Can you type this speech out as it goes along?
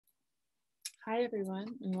Hi, everyone,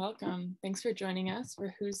 and welcome. Thanks for joining us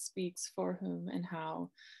for Who Speaks, For Whom, and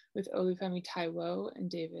How with Olúfẹ, Táíwò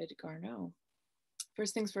and David Garneau.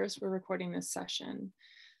 First things first, we're recording this session.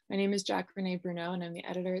 My name is Jack Renee Bruneau, and I'm the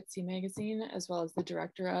editor at C Magazine, as well as the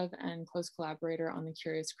director of and close collaborator on the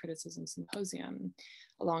Curious Criticism Symposium,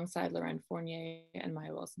 alongside Loren Fournier and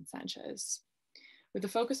Maya Wilson-Sanchez. With a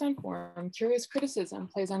focus on form, curious criticism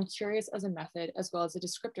plays on curious as a method, as well as a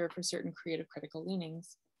descriptor for certain creative critical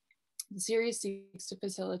leanings. The series seeks to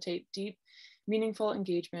facilitate deep, meaningful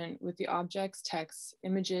engagement with the objects, texts,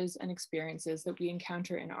 images, and experiences that we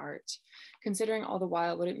encounter in art, considering all the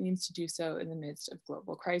while what it means to do so in the midst of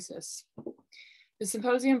global crisis. The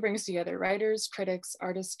symposium brings together writers, critics,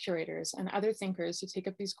 artists, curators, and other thinkers to take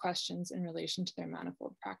up these questions in relation to their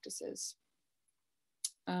manifold practices.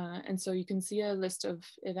 And so you can see a list of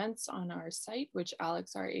events on our site, which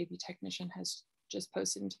Alex, our AV technician, has just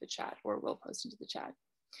posted into the chat, or will post into the chat.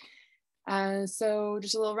 So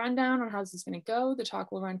just a little rundown on how this is going to go. The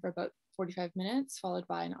talk will run for about 45 minutes, followed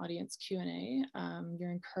by an audience Q&A.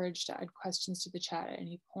 You're encouraged to add questions to the chat at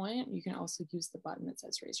any point. You can also use the button that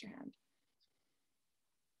says raise your hand.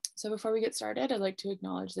 So before we get started, I'd like to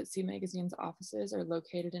acknowledge that C Magazine's offices are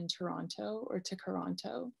located in Toronto, or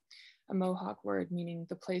Tikaronto, a Mohawk word meaning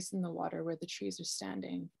the place in the water where the trees are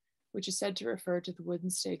standing, which is said to refer to the wooden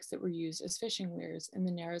stakes that were used as fishing weirs in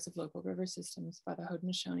the narrows of local river systems by the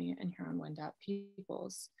Haudenosaunee and Huron-Wendat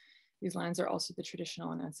peoples. These lands are also the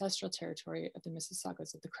traditional and ancestral territory of the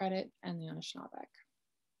Mississaugas of the Credit and the Anishinaabeg.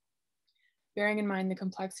 Bearing in mind the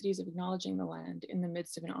complexities of acknowledging the land in the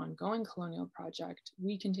midst of an ongoing colonial project,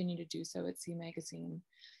 we continue to do so at C Magazine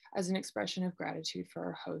as an expression of gratitude for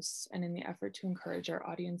our hosts and in the effort to encourage our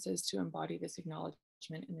audiences to embody this acknowledgement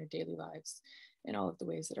in their daily lives in all of the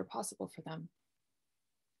ways that are possible for them.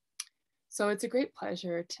 So it's a great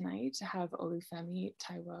pleasure tonight to have Olúfẹ,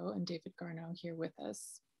 Táíwò, and David Garneau here with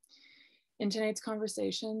us. In tonight's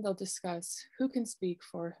conversation, they'll discuss who can speak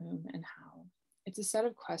for whom and how. It's a set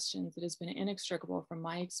of questions that has been inextricable from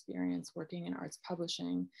my experience working in arts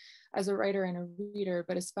publishing as a writer and a reader,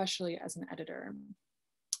 but especially as an editor,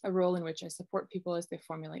 a role in which I support people as they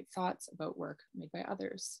formulate thoughts about work made by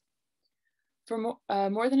others. For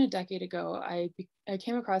more than a decade ago, I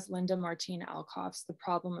came across Linda Martine Alcoff's The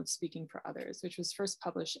Problem of Speaking for Others, which was first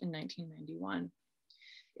published in 1991.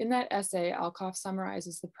 In that essay, Alcoff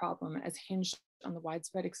summarizes the problem as hinged on the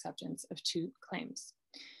widespread acceptance of two claims.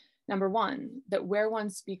 Number one, that where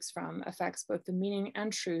one speaks from affects both the meaning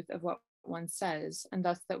and truth of what one says, and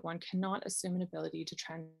thus that one cannot assume an ability to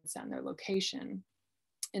transcend their location.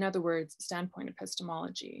 In other words, standpoint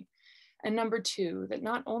epistemology. And number two, that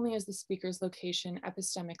not only is the speaker's location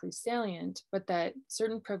epistemically salient, but that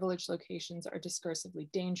certain privileged locations are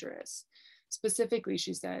discursively dangerous. Specifically,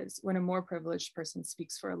 she says, when a more privileged person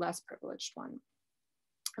speaks for a less privileged one.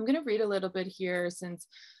 I'm going to read a little bit here, since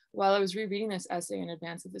while I was rereading this essay in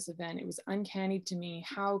advance of this event, it was uncanny to me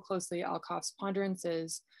how closely Alcoff's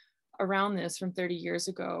ponderances around this from 30 years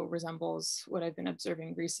ago resembles what I've been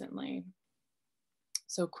observing recently.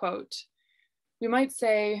 So, quote, "We might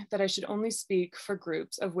say that I should only speak for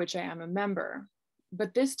groups of which I am a member,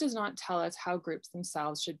 but this does not tell us how groups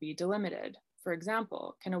themselves should be delimited. For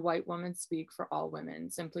example, can a white woman speak for all women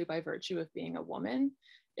simply by virtue of being a woman?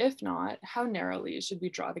 If not, how narrowly should we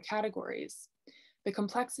draw the categories? The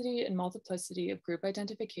complexity and multiplicity of group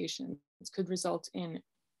identifications could result in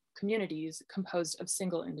communities composed of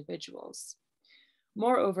single individuals.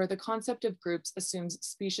 Moreover, the concept of groups assumes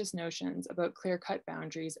specious notions about clear-cut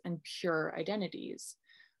boundaries and pure identities.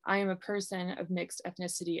 I am a person of mixed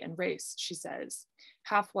ethnicity and race," she says,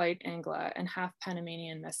 "half white Angla and half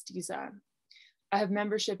Panamanian mestiza. I have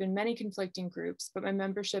membership in many conflicting groups, but my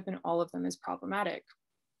membership in all of them is problematic.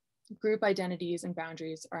 Group identities and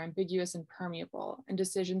boundaries are ambiguous and permeable, and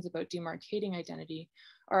decisions about demarcating identity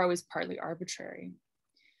are always partly arbitrary.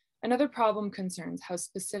 Another problem concerns how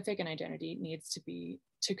specific an identity needs to be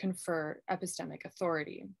to confer epistemic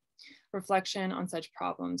authority. Reflection on such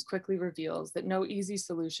problems quickly reveals that no easy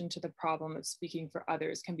solution to the problem of speaking for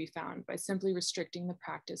others can be found by simply restricting the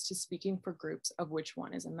practice to speaking for groups of which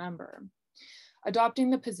one is a member.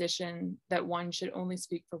 Adopting the position that one should only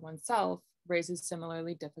speak for oneself raises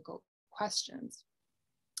similarly difficult questions."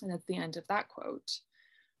 And that's the end of that quote.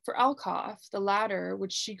 For Alcoff, the latter,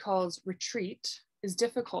 which she calls retreat, is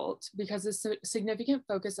difficult because a significant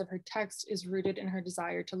focus of her text is rooted in her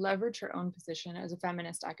desire to leverage her own position as a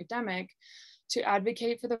feminist academic to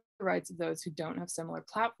advocate for the rights of those who don't have similar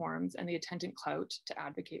platforms and the attendant clout to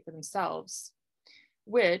advocate for themselves.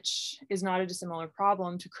 which is not a dissimilar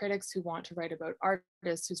problem to critics who want to write about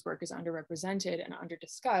artists whose work is underrepresented and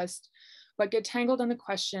under-discussed, but get tangled in the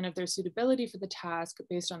question of their suitability for the task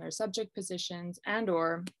based on their subject positions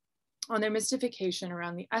and/or on their mystification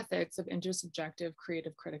around the ethics of intersubjective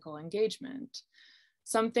creative critical engagement.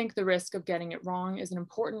 Some think the risk of getting it wrong is an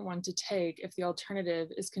important one to take if the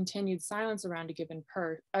alternative is continued silence around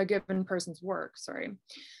a given person's work.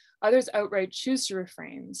 Others outright choose to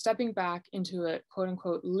refrain, stepping back into a quote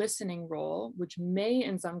unquote listening role, which may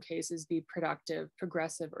in some cases be productive,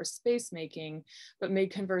 progressive, or space making, but may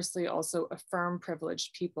conversely also affirm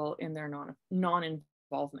privileged people in their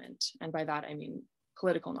non-involvement. And by that, I mean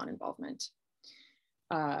political non-involvement.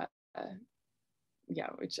 Yeah,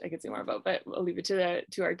 which I could say more about, but we'll leave it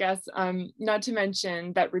to our guests. Not to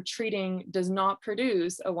mention that retreating does not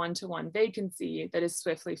produce a one-to-one vacancy that is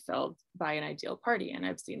swiftly filled by an ideal party. And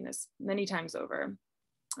I've seen this many times over,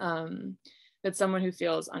 that someone who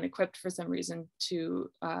feels unequipped for some reason to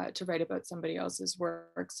write about somebody else's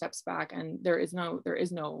work steps back, and there is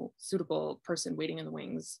no suitable person waiting in the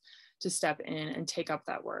wings to step in and take up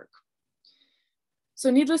that work. So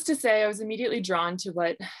needless to say, I was immediately drawn to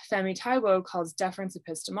what Femi Táíwò calls deference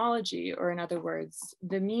epistemology, or in other words,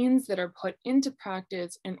 the means that are put into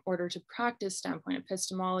practice in order to practice standpoint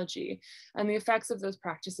epistemology and the effects of those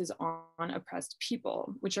practices on oppressed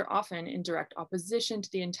people, which are often in direct opposition to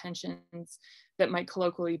the intentions that might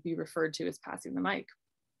colloquially be referred to as passing the mic,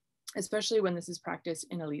 especially when this is practiced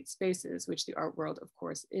in elite spaces, which the art world, of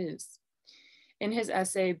course, is. In his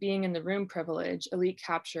essay, Being in the Room Privilege, Elite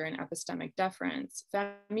Capture and Epistemic Deference,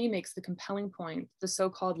 Femi makes the compelling point the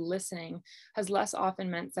so-called listening has less often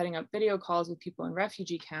meant setting up video calls with people in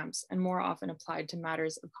refugee camps and more often applied to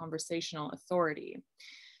matters of conversational authority.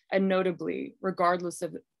 And notably, regardless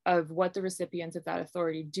of what the recipients of that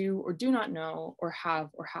authority do or do not know or have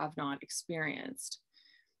not experienced.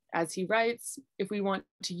 As he writes, if we want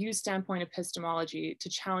to use standpoint epistemology to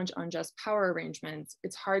challenge unjust power arrangements,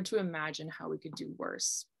 it's hard to imagine how we could do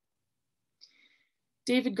worse.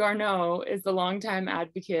 David Garneau is the longtime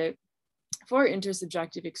advocate for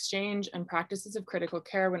intersubjective exchange and practices of critical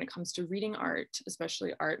care when it comes to reading art,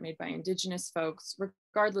 especially art made by Indigenous folks,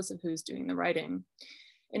 regardless of who's doing the writing.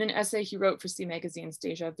 In an essay he wrote for C Magazine's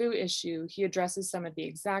Deja Vu issue, he addresses some of the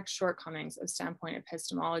exact shortcomings of standpoint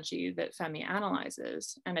epistemology that Femi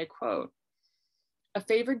analyzes, and I quote, "A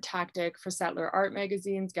favored tactic for settler art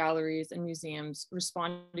magazines, galleries, and museums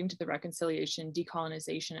responding to the reconciliation,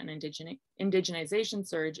 decolonization, and indigenization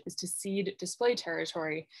surge is to cede display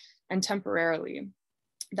territory and temporarily.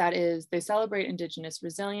 That is, they celebrate Indigenous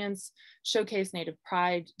resilience, showcase Native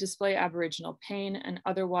pride, display Aboriginal pain, and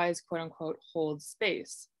otherwise, quote unquote, hold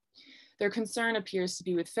space. Their concern appears to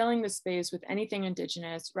be with filling the space with anything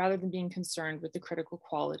Indigenous rather than being concerned with the critical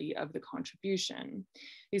quality of the contribution.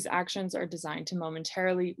 These actions are designed to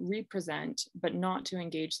momentarily represent, but not to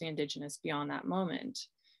engage the Indigenous beyond that moment.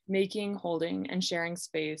 Making, holding, and sharing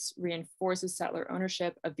space reinforces settler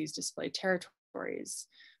ownership of these display territories.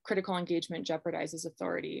 Critical engagement jeopardizes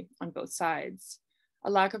authority on both sides. A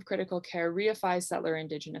lack of critical care reifies settler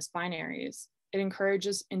Indigenous binaries. It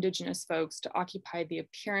encourages Indigenous folks to occupy the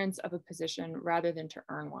appearance of a position rather than to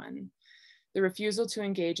earn one. The refusal to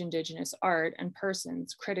engage Indigenous art and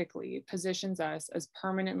persons critically positions us as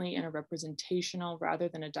permanently in a representational rather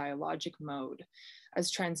than a dialogic mode, as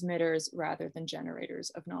transmitters rather than generators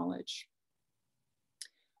of knowledge."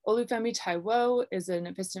 Olúfẹ Táíwò is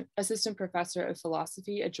an assistant professor of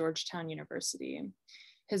philosophy at Georgetown University.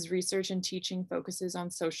 His research and teaching focuses on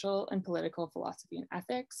social and political philosophy and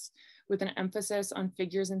ethics, with an emphasis on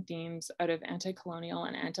figures and themes out of anti-colonial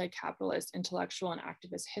and anti-capitalist intellectual and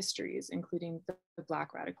activist histories, including the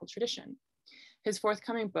Black radical tradition. His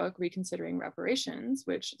forthcoming book, Reconsidering Reparations,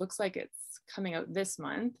 which looks like it's coming out this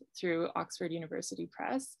month through Oxford University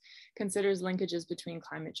Press, considers linkages between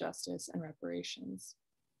climate justice and reparations.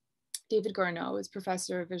 David Garneau is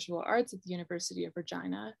professor of visual arts at the University of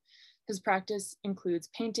Regina. His practice includes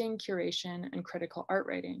painting, curation, and critical art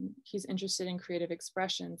writing. He's interested in creative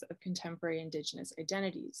expressions of contemporary Indigenous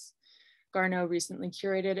identities. Garneau recently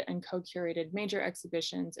curated and co-curated major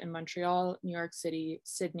exhibitions in Montreal, New York City,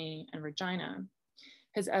 Sydney, and Regina.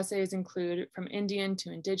 His essays include From Indian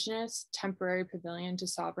to Indigenous, Temporary Pavilion to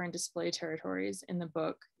Sovereign Display Territories in the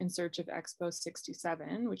book In Search of Expo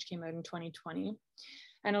 67, which came out in 2020,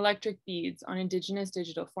 and Electric Beads on Indigenous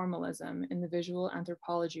Digital Formalism in the Visual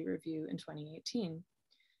Anthropology Review in 2018.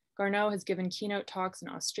 Garneau has given keynote talks in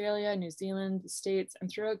Australia, New Zealand, the States,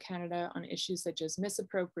 and throughout Canada on issues such as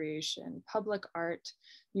misappropriation, public art,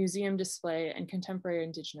 museum display, and contemporary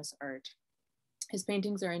Indigenous art. His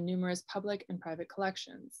paintings are in numerous public and private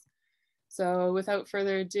collections. So without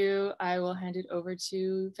further ado, I will hand it over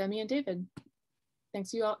to Femi and David.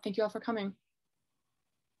 Thank you all for coming.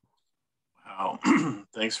 Wow,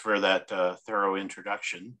 thanks for that thorough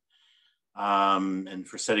introduction and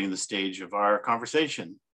for setting the stage of our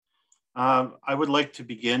conversation. I would like to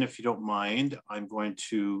begin, if you don't mind. I'm going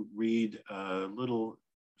to read a little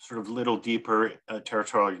deeper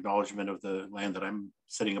territorial acknowledgement of the land that I'm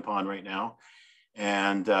sitting upon right now,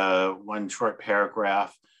 and one short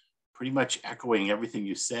paragraph pretty much echoing everything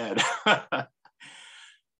you said.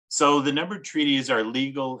 So the numbered treaties are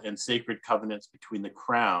legal and sacred covenants between the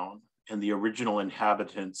Crown and the original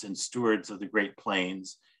inhabitants and stewards of the Great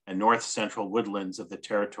Plains and north central woodlands of the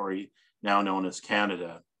territory now known as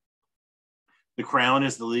Canada. The Crown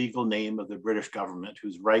is the legal name of the British government,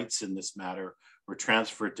 whose rights in this matter were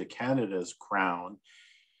transferred to Canada's Crown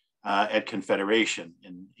at Confederation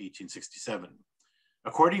in 1867.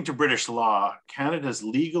 According to British law, Canada's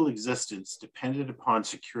legal existence depended upon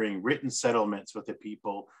securing written settlements with the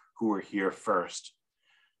people who were here first.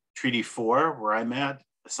 Treaty 4, where I'm at,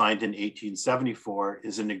 signed in 1874,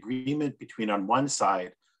 is an agreement between, on one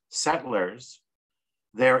side, settlers,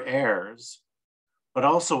 their heirs, but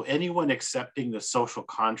also anyone accepting the social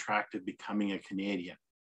contract of becoming a Canadian.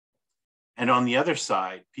 And on the other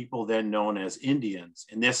side, people then known as Indians,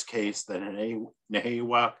 in this case, the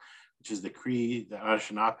Nehiyawak, which is the Cree, the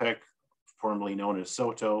Anishinaabeg, formerly known as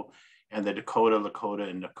Saulteaux, and the Dakota, Lakota,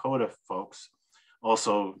 and Nakota folks,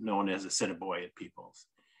 also known as Assiniboia peoples.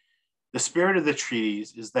 The spirit of the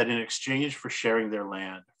treaties is that in exchange for sharing their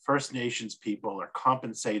land, First Nations people are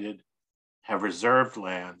compensated, have reserved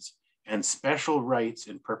lands, and special rights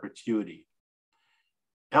in perpetuity.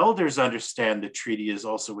 Elders understand the treaty is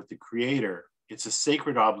also with the Creator. It's a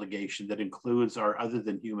sacred obligation that includes our other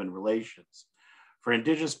than human relations. For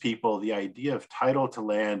Indigenous people, the idea of title to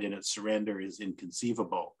land and its surrender is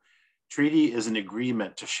inconceivable. Treaty is an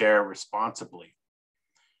agreement to share responsibly.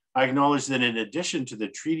 I acknowledge that in addition to the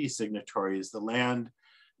treaty signatories, the land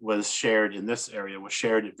was shared in this area, was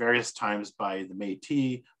shared at various times by the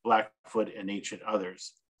Métis, Blackfoot, and ancient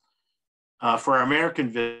others. For our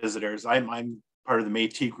American visitors, I'm part of the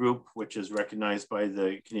Métis group, which is recognized by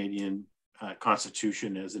the Canadian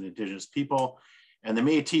Constitution as an Indigenous people. And the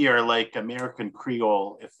Métis are like American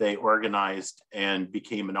Creole if they organized and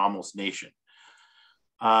became an almost nation.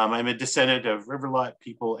 I'm a descendant of Riverlot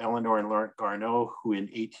people, Eleanor and Laurent Garneau, who in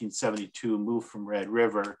 1872 moved from Red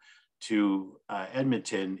River to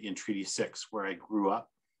Edmonton in Treaty 6, where I grew up.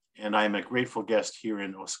 And I'm a grateful guest here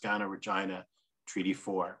in Oscana, Regina, Treaty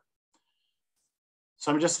 4.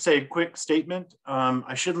 So I'm just to say a quick statement.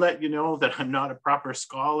 I should let you know that I'm not a proper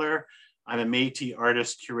scholar. I'm a Métis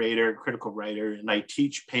artist, curator, critical writer, and I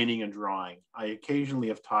teach painting and drawing. I occasionally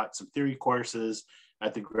have taught some theory courses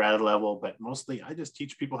at the grad level, but mostly I just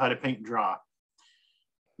teach people how to paint and draw.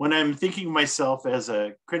 When I'm thinking of myself as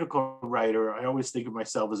a critical writer, I always think of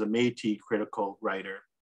myself as a Métis critical writer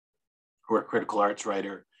or a critical arts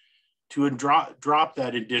writer. To drop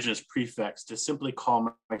that Indigenous prefix to simply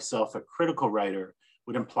call myself a critical writer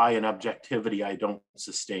would imply an objectivity I don't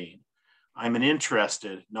sustain. I'm an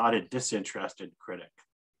interested, not a disinterested critic.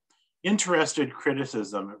 Interested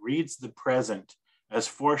criticism reads the present as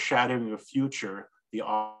foreshadowing a future the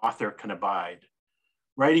author can abide.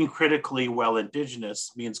 Writing critically while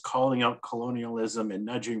Indigenous means calling out colonialism and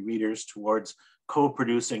nudging readers towards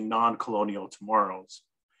co-producing non-colonial tomorrows.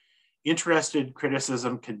 Interested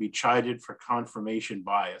criticism can be chided for confirmation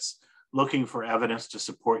bias, looking for evidence to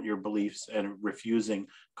support your beliefs and refusing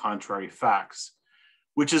contrary facts,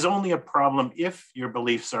 which is only a problem if your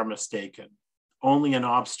beliefs are mistaken, only an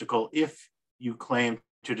obstacle if you claim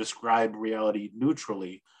to describe reality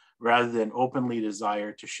neutrally rather than openly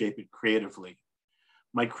desire to shape it creatively.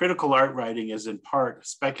 My critical art writing is in part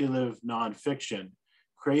speculative nonfiction,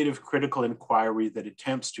 creative critical inquiry that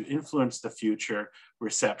attempts to influence the future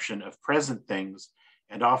reception of present things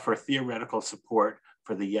and offer theoretical support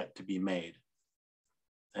for the yet to be made.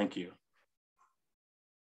 Thank you.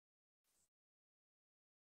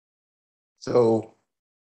 So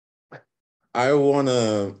I want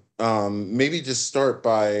to maybe just start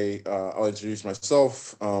by, I'll introduce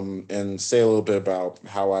myself and say a little bit about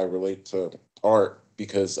how I relate to art,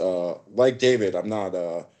 because like David, I'm not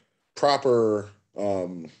proper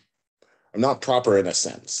in a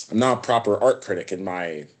sense. I'm not a proper art critic in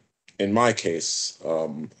my case.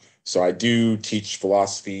 So I do teach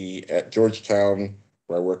philosophy at Georgetown,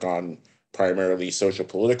 where I work on primarily social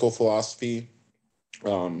political philosophy.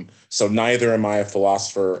 So neither am I a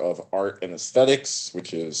philosopher of art and aesthetics,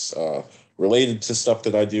 which is related to stuff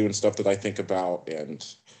that I do and stuff that I think about. And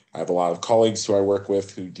I have a lot of colleagues who I work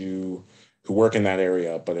with who do who work in that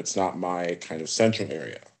area, but it's not my kind of central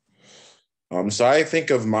area. So I think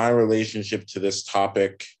of my relationship to this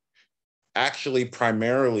topic actually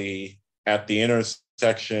primarily at the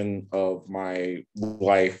intersection of my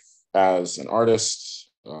life as an artist.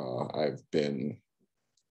 I've been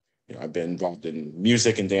involved in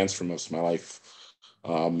music and dance for most of my life,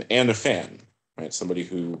 and a fan, right? Somebody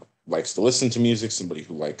who likes to listen to music, somebody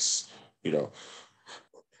who likes,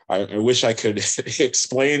 I wish I could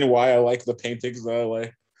explain why I like the paintings that I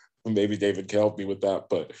like. Maybe David can help me with that,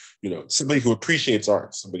 but somebody who appreciates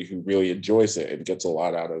art, somebody who really enjoys it and gets a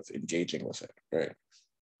lot out of engaging with it, right?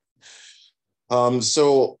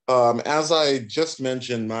 As I just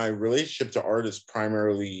mentioned, my relationship to art is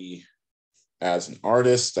primarily as an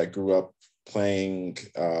artist. I grew up playing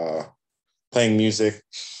music,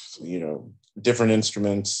 different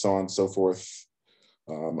instruments, so on and so forth.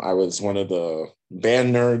 I was one of the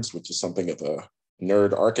band nerds, which is something of a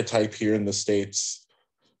nerd archetype here in the States,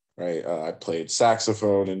 right? I played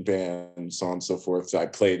saxophone in bands, so on and so forth. I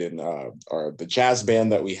played in the jazz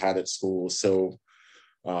band that we had at school. So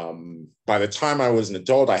by the time I was an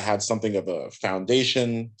adult, I had something of a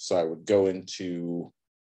foundation. So I would go into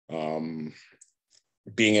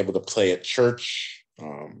being able to play at church,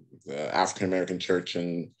 the African-American church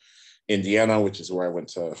in Indiana, which is where I went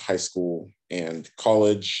to high school and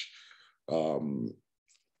college,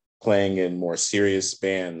 playing in more serious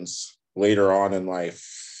bands later on in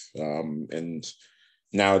life. And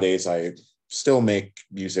nowadays I still make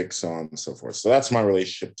music, so on and so forth. So that's my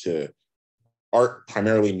relationship to art,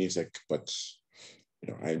 primarily music, but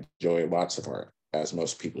I enjoy lots of art, as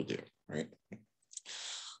most people do, right?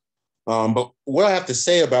 But what I have to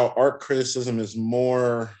say about art criticism is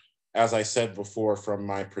more, as I said before, from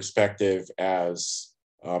my perspective as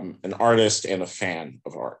an artist and a fan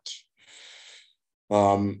of art.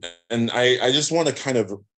 And I just want to kind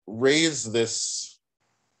of raise this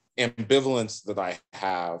ambivalence that I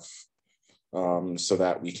have so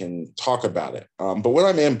that we can talk about it. But what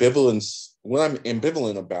I'm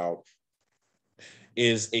ambivalent about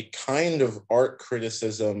is a kind of art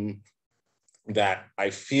criticism that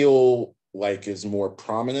I feel like is more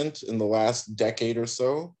prominent in the last decade or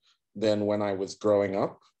so than when I was growing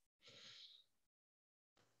up.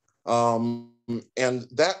 And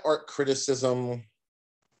that art criticism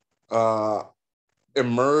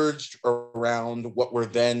emerged around what were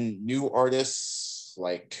then new artists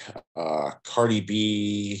like Cardi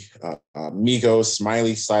B, Migos,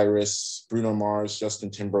 Miley Cyrus, Bruno Mars, Justin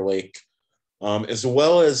Timberlake, as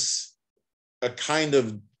well as a kind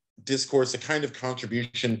of discourse, a kind of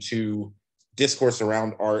contribution to discourse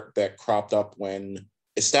around art that cropped up when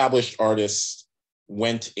established artists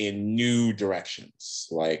went in new directions,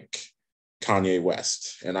 like Kanye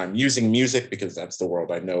West. And I'm using music because that's the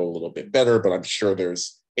world I know a little bit better, but I'm sure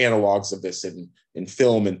there's analogs of this in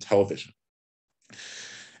film and television.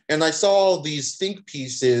 And I saw these think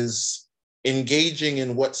pieces engaging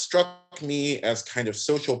in what struck me as kind of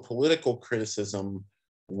social political criticism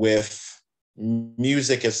with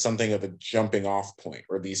music as something of a jumping off point,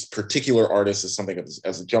 or these particular artists as something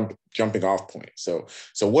as a jumping off point. So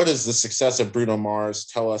what does the success of Bruno Mars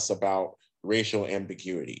tell us about racial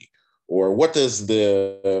ambiguity? Or what does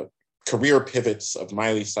the career pivots of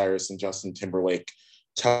Miley Cyrus and Justin Timberlake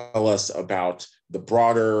tell us about the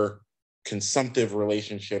broader consumptive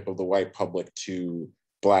relationship of the white public to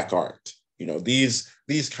Black art?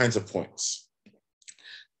 These kinds of points.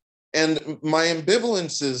 And my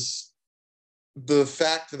ambivalence is the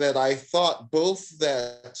fact that I thought both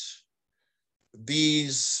that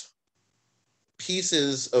these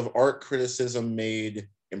pieces of art criticism made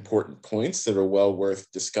important points that are well worth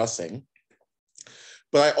discussing,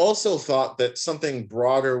 but I also thought that something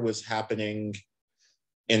broader was happening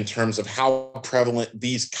in terms of how prevalent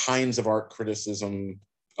these kinds of art criticism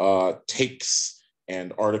takes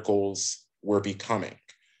and articles were becoming.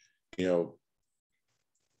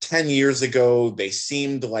 10 years ago, they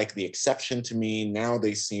seemed like the exception to me. Now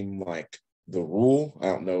they seem like the rule. I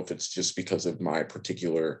don't know if it's just because of my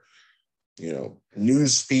particular,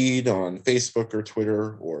 news feed on Facebook or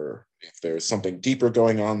Twitter, or if there's something deeper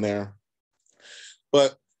going on there.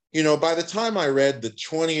 But, by the time I read the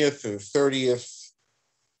 20th or 30th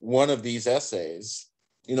one of these essays,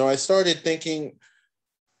 I started thinking,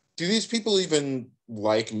 do these people even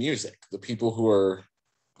like music? The people who are,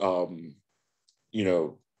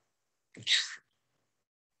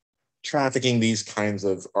 trafficking these kinds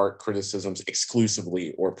of art criticisms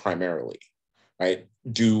exclusively or primarily, right?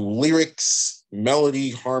 Do lyrics, melody,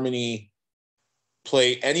 harmony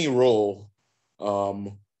play any role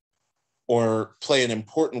or play an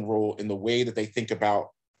important role in the way that they think about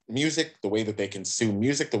music, the way that they consume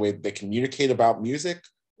music, the way that they communicate about music?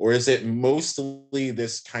 Or is it mostly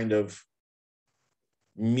this kind of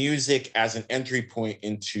music as an entry point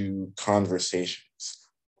into conversations?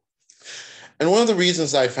 And one of the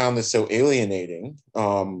reasons I found this so alienating,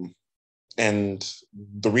 and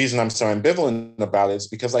the reason I'm so ambivalent about it, is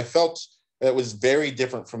because I felt that it was very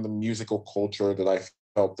different from the musical culture that I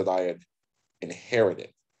felt that I had inherited.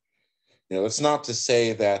 You know, it's not to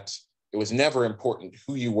say that it was never important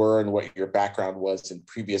who you were and what your background was in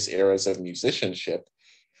previous eras of musicianship.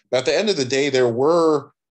 But at the end of the day, there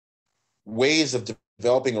were ways of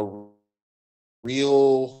developing a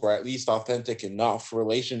real, or at least authentic enough,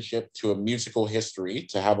 relationship to a musical history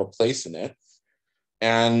to have a place in it.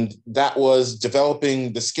 And that was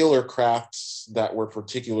developing the skill or crafts that were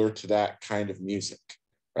particular to that kind of music,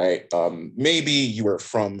 right? Maybe you were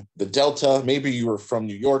from the Delta, maybe you were from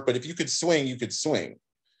New York, but if you could swing, you could swing,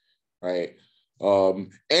 right?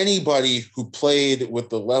 Anybody who played with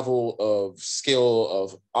the level of skill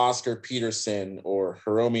of Oscar Peterson or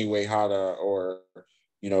Hiromi Uehara or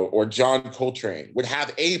John Coltrane would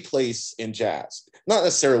have a place in jazz, not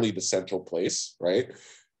necessarily the central place, right?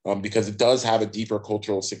 Because it does have a deeper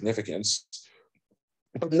cultural significance.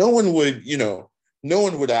 But no one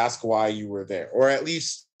would ask why you were there, or at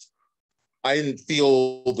least I didn't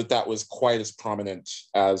feel that was quite as prominent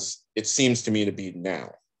as it seems to me to be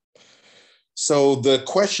now. So the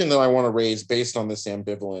question that I want to raise based on this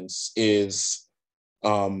ambivalence is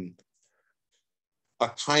a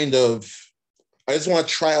kind of, I just want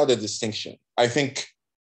to try out a distinction. I think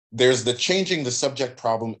there's the changing the subject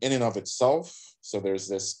problem in and of itself. So there's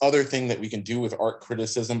this other thing that we can do with art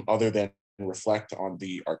criticism other than reflect on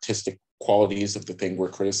the artistic qualities of the thing we're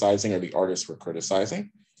criticizing or the artist we're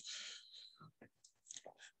criticizing.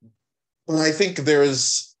 But I think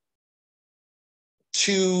there's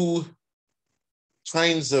two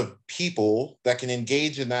kinds of people that can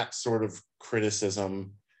engage in that sort of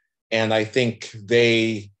criticism. And I think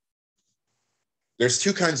there's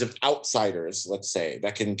two kinds of outsiders, let's say,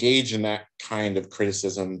 that can engage in that kind of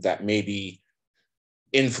criticism that maybe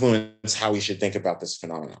influence how we should think about this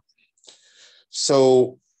phenomenon.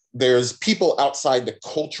 So there's people outside the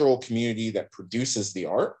cultural community that produces the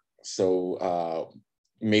art. So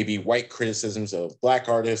maybe white criticisms of Black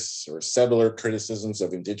artists or settler criticisms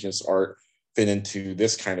of Indigenous art fit into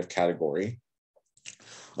this kind of category.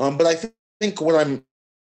 But I think what I'm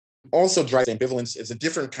also driving ambivalence is a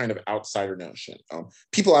different kind of outsider notion.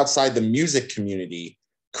 People outside the music community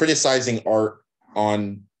criticizing art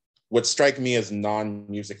on what strike me as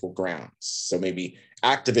non-musical grounds. So maybe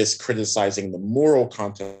activists criticizing the moral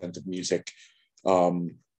content of music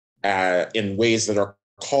in ways that are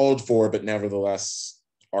called for, but nevertheless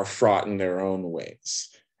are fraught in their own ways.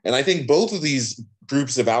 And I think both of these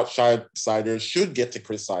groups of outsiders should get to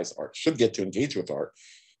criticize art, should get to engage with art.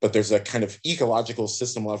 But there's a kind of ecological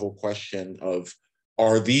system level question of,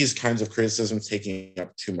 are these kinds of criticisms taking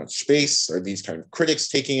up too much space? Are these kind of critics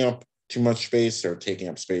taking up too much space or taking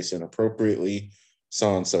up space inappropriately? So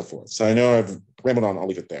on and so forth. So I know I've rambled on, I'll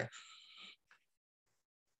leave it there.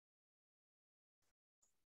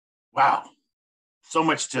 Wow, so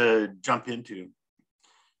much to jump into.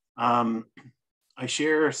 I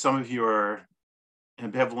share some of your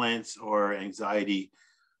ambivalence or anxiety.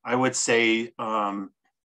 I would say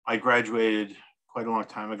I graduated quite a long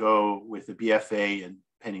time ago with a BFA in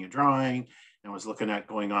painting and drawing, and was looking at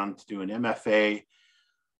going on to do an MFA.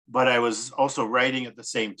 But I was also writing at the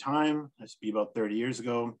same time. This would be about 30 years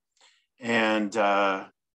ago. And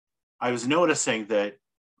I was noticing that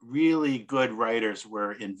really good writers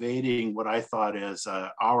were invading what I thought is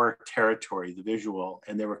our territory, the visual,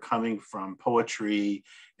 and they were coming from poetry,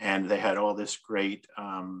 and they had all this great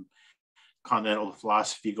continental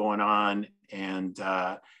philosophy going on. And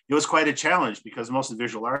it was quite a challenge because most of the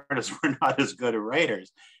visual artists were not as good at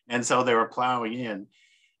writers. And so they were plowing in.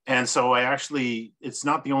 And so I actually, it's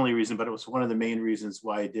not the only reason, but it was one of the main reasons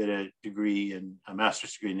why I did a degree in a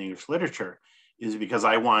master's degree in English literature, is because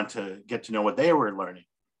I want to get to know what they were learning.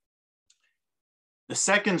 The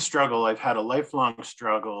second struggle, I've had a lifelong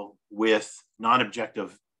struggle with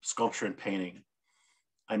non-objective sculpture and painting.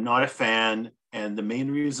 I'm not a fan, and the main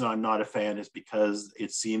reason I'm not a fan is because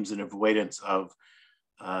it seems an avoidance of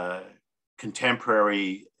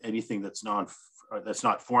contemporary, anything that's not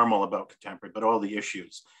formal about contemporary, but all the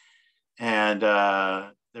issues. And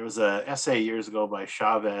there was an essay years ago by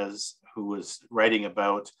Chavez, who was writing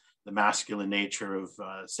about the masculine nature of,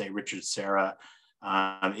 say, Richard Serra,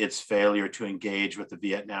 its failure to engage with the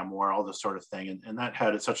Vietnam War, all this sort of thing. And that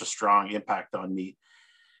had such a strong impact on me.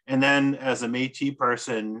 And then as a Métis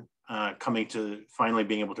person, coming to finally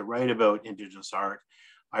being able to write about Indigenous art,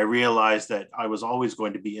 I realized that I was always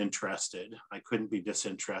going to be interested. I couldn't be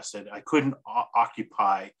disinterested. I couldn't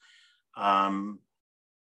occupy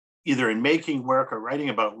either in making work or writing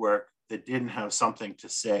about work that didn't have something to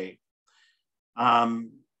say. I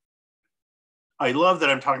love that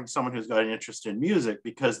I'm talking to someone who's got an interest in music,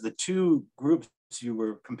 because the two groups you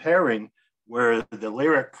were comparing were the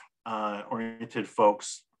lyric oriented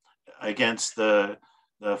folks against the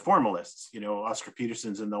formalists. You know, Oscar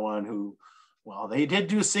Peterson's and the one who, well, they did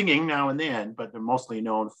do singing now and then, but they're mostly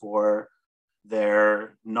known for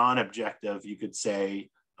their non-objective, you could say,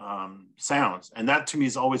 sounds. And that to me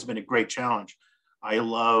has always been a great challenge. I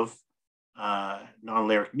love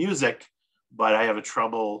non-lyric music, but I have a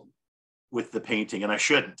trouble with the painting, and I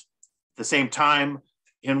shouldn't. At the same time,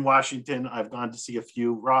 in Washington, I've gone to see a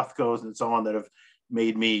few Rothkos and so on that have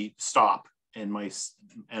made me stop, and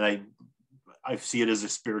I see it as a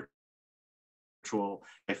spiritual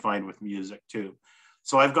I find with music too.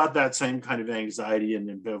 So I've got that same kind of anxiety and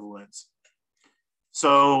ambivalence.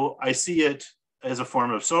 So I see it as a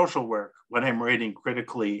form of social work when I'm writing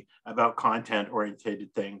critically about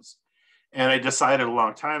content-oriented things. And I decided a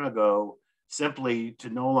long time ago simply to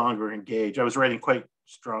no longer engage. I was writing quite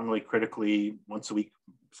strongly critically once a week,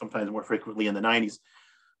 sometimes more frequently in the 90s.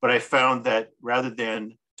 But I found that rather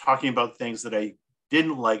than talking about things that I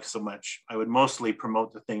didn't like so much, I would mostly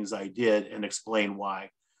promote the things I did and explain why.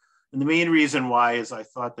 And the main reason why is I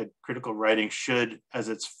thought that critical writing should, as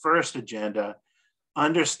its first agenda,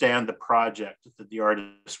 understand the project that the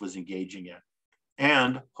artist was engaging in.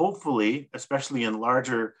 And hopefully, especially in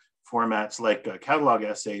larger formats like catalog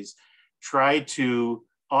essays, try to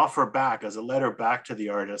offer back as a letter back to the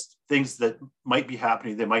artist things that might be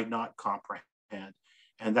happening they might not comprehend.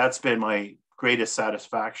 And that's been my greatest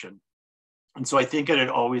satisfaction. And so I think of it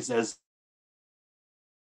always as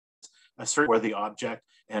a certain for the object,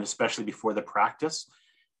 and especially before the practice.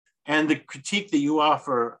 And the critique that you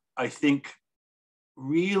offer, I think,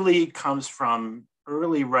 really comes from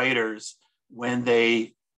early writers when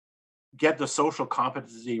they get the social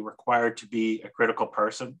competency required to be a critical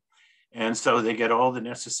person. And so they get all the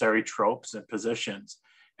necessary tropes and positions,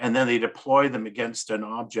 and then they deploy them against an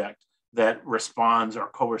object that responds or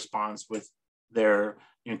corresponds with their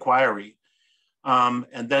inquiry.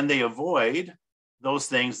 And then they avoid those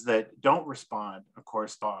things that don't respond or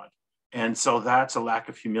correspond. And so that's a lack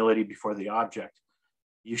of humility before the object.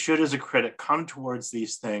 You should, as a critic, come towards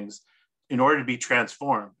these things in order to be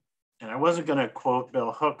transformed. And I wasn't going to quote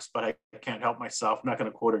Bell Hooks, but I can't help myself. I'm not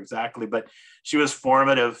going to quote her exactly, but she was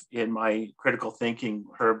formative in my critical thinking.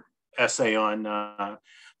 Her essay on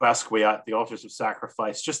Basquiat, The Altars of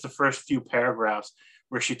Sacrifice, just the first few paragraphs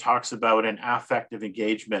where she talks about an affective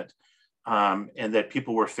engagement and that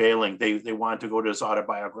people were failing. They wanted to go to his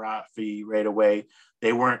autobiography right away.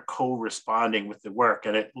 They weren't co-responding with the work,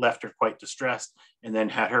 and it left her quite distressed, and then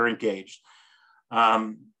had her engaged.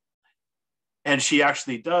 And she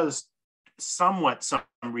actually does some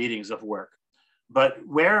readings of work. But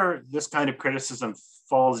where this kind of criticism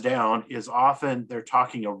falls down is often they're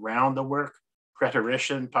talking around the work,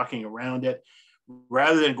 preterition, talking around it,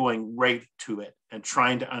 rather than going right to it and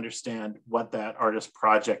trying to understand what that artist's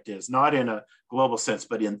project is, not in a global sense,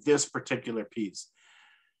 but in this particular piece.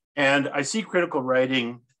 And I see critical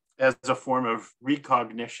writing as a form of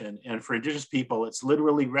recognition. And for Indigenous people, it's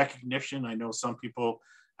literally recognition. I know some people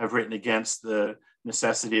have written against the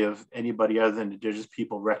necessity of anybody other than Indigenous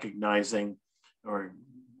people recognizing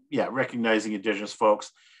Indigenous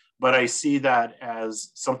folks. But I see that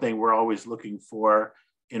as something we're always looking for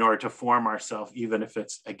in order to form ourselves, even if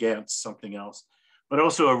it's against something else. But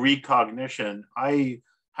also a recognition. I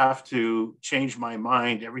have to change my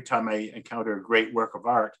mind every time I encounter a great work of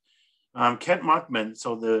art. Kent Monkman,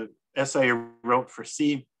 so the essay I wrote for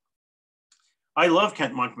C, I love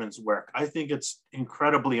Kent Monkman's work. I think it's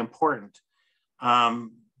incredibly important.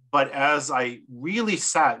 But as I really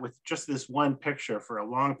sat with just this one picture for a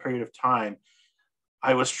long period of time,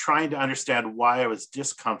 I was trying to understand why I was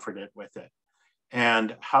discomforted with it.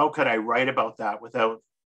 And how could I write about that without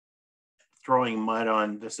throwing mud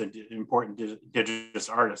on this important Indigenous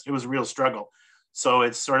artist? It was a real struggle. So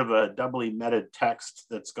it's sort of a doubly meta text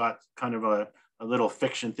that's got kind of a little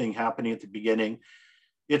fiction thing happening at the beginning.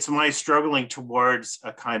 It's my struggling towards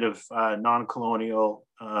a kind of non-colonial,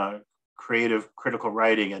 creative, critical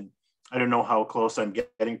writing. And I don't know how close I'm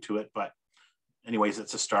getting to it, but anyways,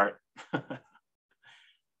 it's a start.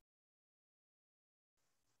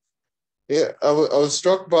 Yeah, I was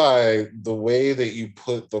struck by the way that you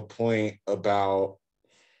put the point about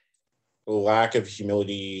the lack of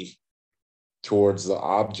humility towards the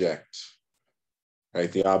object, right?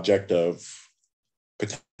 The object of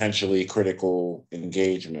potentially critical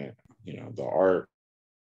engagement, the art,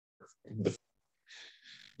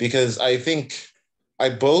 because I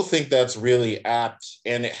both think that's really apt,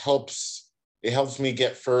 and it helps me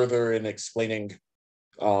get further in explaining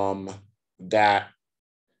that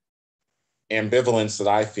ambivalence that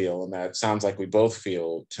I feel, and that it sounds like we both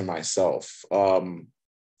feel, to myself.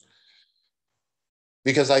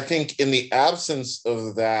 Because I think in the absence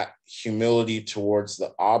of that humility towards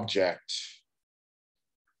the object,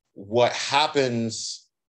 what happens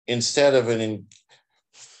instead of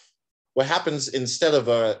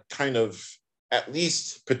a kind of at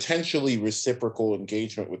least potentially reciprocal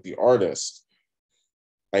engagement with the artist,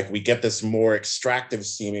 like we get this more extractive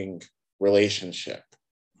seeming relationship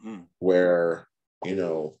where,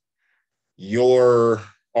 your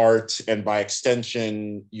art, and by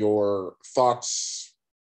extension, your thoughts,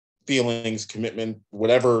 feelings, commitment,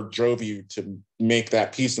 whatever drove you to make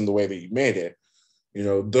that piece in the way that you made it,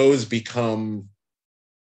 those become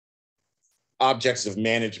objects of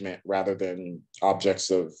management rather than objects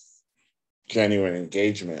of genuine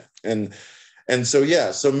engagement. And so,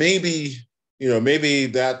 yeah, so maybe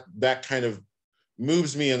that kind of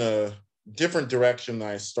moves me in a different direction than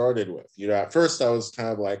I started with. At first I was kind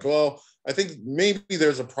of like, well, I think maybe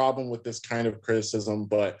there's a problem with this kind of criticism,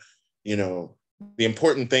 but the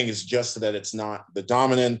important thing is just that it's not the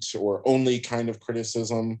dominant or only kind of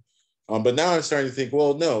criticism. But now I'm starting to think,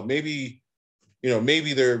 well, no, maybe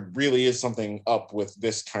there really is something up with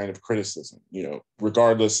this kind of criticism,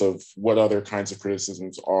 regardless of what other kinds of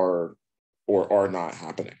criticisms are or are not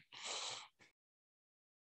happening.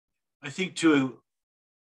 I think too,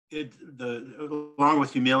 along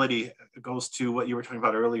with humility, it goes to what you were talking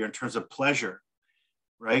about earlier in terms of pleasure,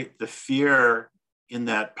 right? The fear in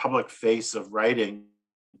that public face of writing,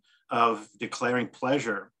 of declaring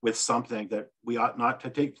pleasure with something that we ought not to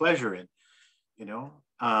take pleasure in,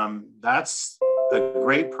 that's a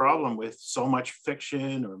great problem with so much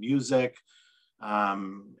fiction or music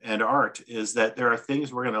and art, is that there are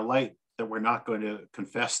things we're going to like that we're not going to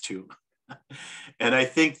confess to. And I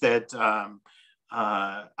think that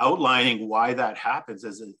outlining why that happens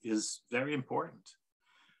is very important.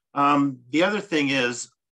 The other thing is,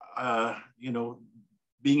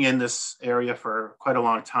 being in this area for quite a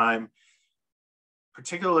long time,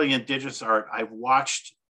 particularly Indigenous art, I've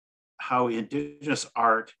watched how Indigenous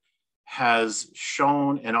art has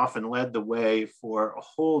shown and often led the way for a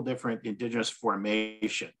whole different Indigenous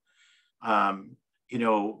formation.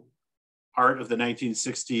 Art of the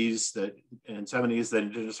 1960s and 70s that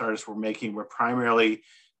Indigenous artists were making were primarily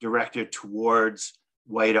directed towards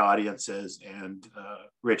white audiences and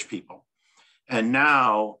rich people. And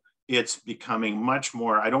now it's becoming much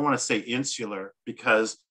more, I don't want to say insular,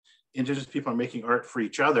 because Indigenous people are making art for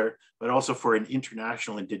each other, but also for an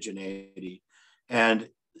international indigeneity. And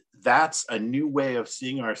that's a new way of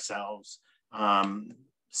seeing ourselves,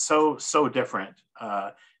 so different.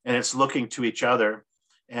 And it's looking to each other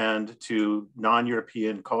and to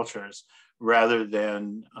non-European cultures rather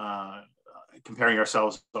than comparing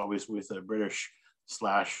ourselves always with a British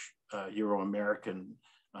 / Euro-American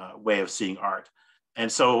way of seeing art. And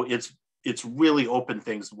so it's really opened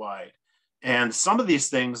things wide. And some of these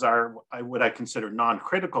things are what I consider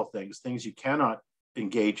non-critical things you cannot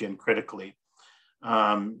engage in critically.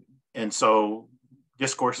 And so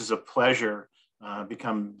discourses of pleasure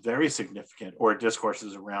become very significant, or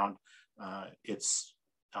discourses around its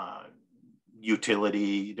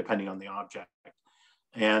utility, depending on the object.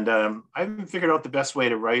 And I haven't figured out the best way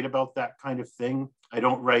to write about that kind of thing. I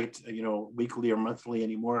don't write, weekly or monthly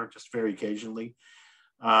anymore, just very occasionally.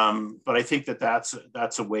 But I think that's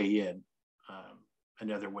a way in,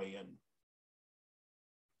 another way in.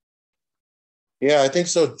 Yeah, I think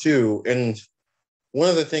so too. And one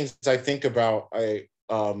of the things I think about a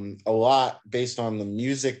lot based on the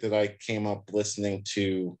music that I came up listening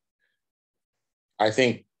to, I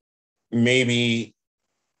think maybe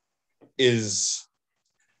is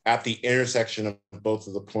at the intersection of both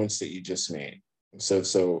of the points that you just made. So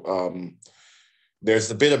there's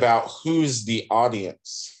the bit about who's the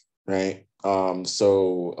audience, right?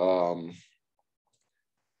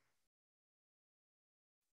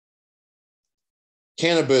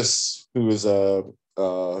 Cannabis, who is a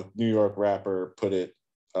New York rapper, put it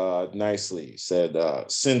nicely. Said,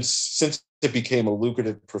 since it became a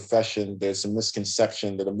lucrative profession, there's a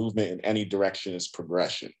misconception that a movement in any direction is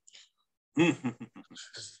progression.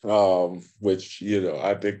 Which,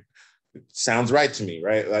 I think it sounds right to me,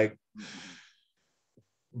 right? Like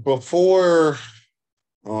before,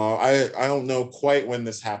 I don't know quite when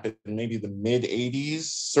this happened, maybe the mid 80s,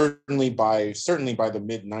 certainly by the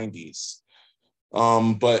mid 90s.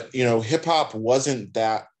 But, you know, hip hop wasn't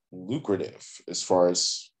that lucrative as far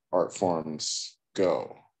as art forms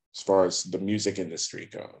go, as far as the music industry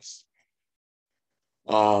goes.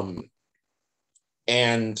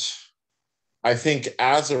 And I think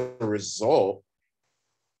as a result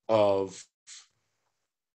of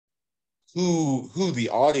who the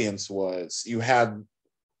audience was, you had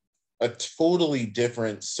a totally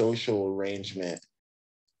different social arrangement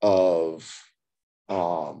of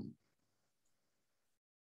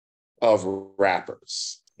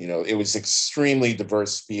rappers. You know, it was extremely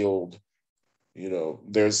diverse field. You know,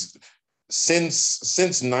 there's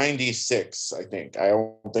since 96, I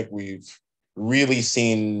don't think we've really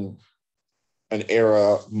seen an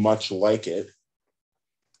era much like it.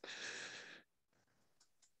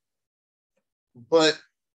 But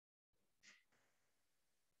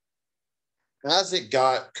as it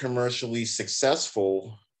got commercially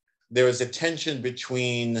successful, there was a tension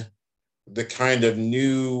between the kind of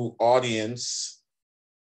new audience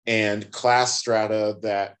and class strata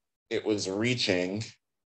that it was reaching,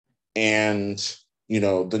 and, you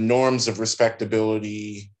know, the norms of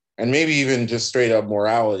respectability and maybe even just straight up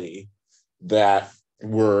morality that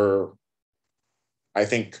were, I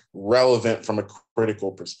think, relevant from a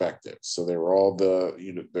critical perspective. So there were all the,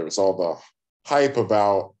 you know, there was all the hype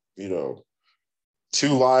about, you know,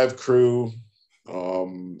 2 Live Crew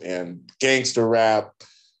and gangster rap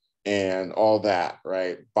and all that,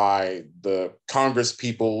 right? By the Congress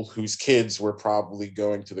people whose kids were probably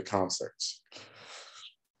going to the concerts.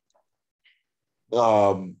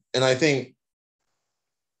 And I think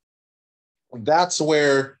that's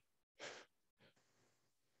where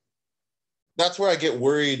I get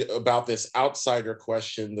worried about this outsider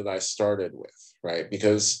question that I started with, right?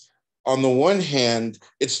 Because on the one hand,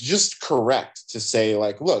 it's just correct to say,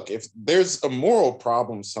 like, look, if there's a moral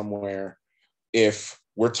problem somewhere, if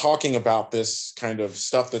we're talking about this kind of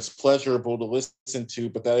stuff that's pleasurable to listen to,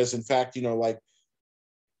 but that is in fact, you know, like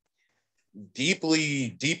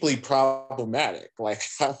deeply problematic. Like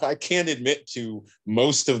I can't admit to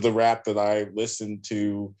most of the rap that I listen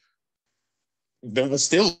to that I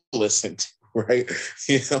still listen to, right?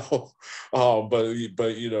 You know, but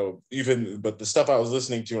you know, but the stuff I was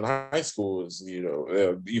listening to in high school is, you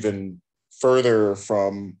know, even further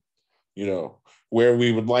from, you know, where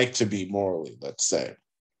we would like to be morally, let's say.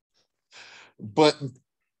 But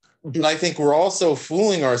I think we're also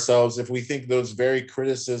fooling ourselves if we think those very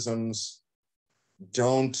criticisms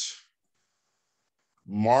don't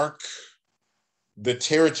mark the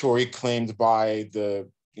territory claimed by the,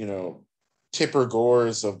 you know, Tipper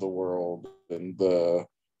Gores of the world and the,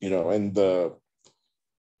 you know, and the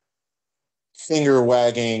finger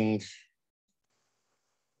wagging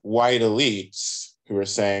white elites who are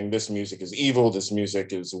saying this music is evil, this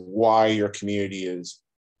music is why your community is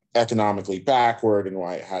economically backward and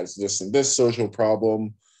why it has this and this social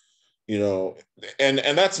problem, you know, and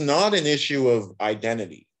that's not an issue of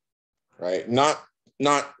identity, right? Not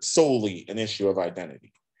solely an issue of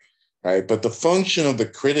identity, right? But the function of the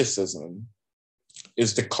criticism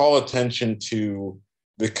is to call attention to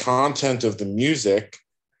the content of the music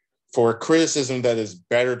for a criticism that is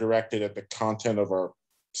better directed at the content of our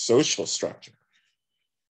social structure.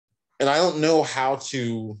 And I don't know how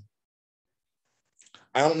to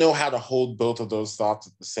hold both of those thoughts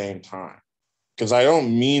at the same time. Because I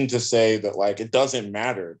don't mean to say that, like, it doesn't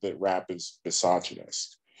matter that rap is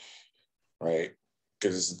misogynist, right?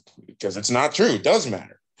 Because it's not true. It does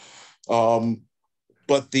matter.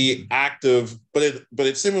 But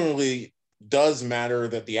it similarly does matter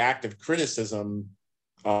that the act of criticism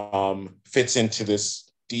fits into this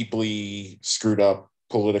deeply screwed up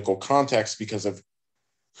political context because of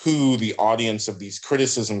who the audience of these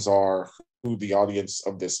criticisms are, who the audience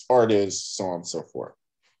of this art is, so on and so forth.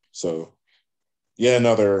 So, yet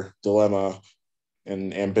another dilemma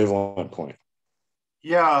and ambivalent point.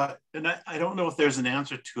 Yeah, and I don't know if there's an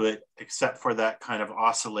answer to it except for that kind of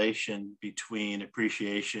oscillation between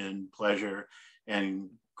appreciation, pleasure, and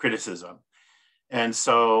criticism. And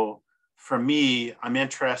so for me, I'm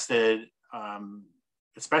interested,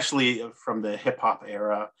 especially from the hip hop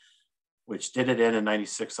era, which did it end in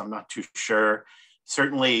 96, I'm not too sure.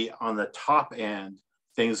 Certainly on the top end,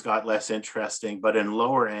 things got less interesting, but in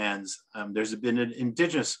lower ends, there's been an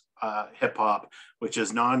indigenous hip hop, which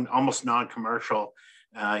is almost non-commercial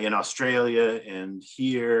in Australia and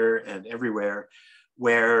here and everywhere,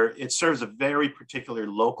 where it serves a very particular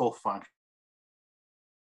local function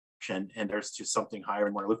and there's just something higher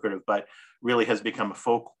and more lucrative, but really has become a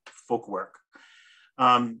folk work.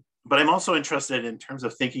 But I'm also interested in terms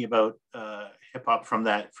of thinking about hip hop from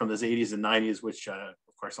those 80s and 90s, which of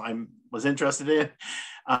course I was interested in,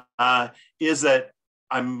 is that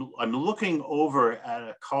I'm looking over at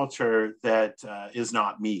a culture that is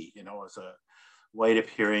not me, you know, as a white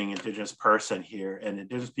appearing Indigenous person here, and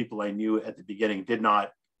Indigenous people I knew at the beginning did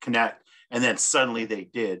not connect, and then suddenly they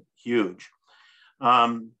did, huge.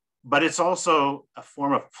 But it's also a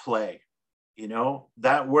form of play, you know.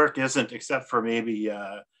 That work isn't, except for maybe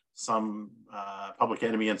some Public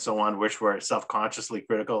Enemy and so on, which were self-consciously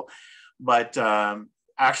critical, but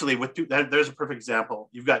actually with there's a perfect example.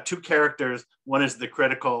 You've got two characters, one is the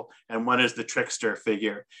critical and one is the trickster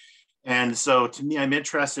figure. And so to me, I'm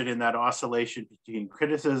interested in that oscillation between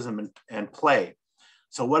criticism and play.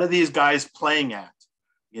 So what are these guys playing at?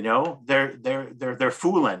 You know, they're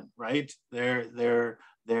fooling, right? There's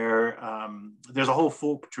a whole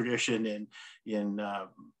folk tradition in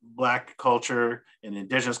Black culture and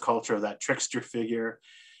Indigenous culture of that trickster figure.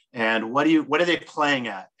 And what are they playing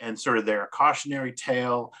at? And sort of their cautionary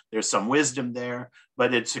tale, there's some wisdom there,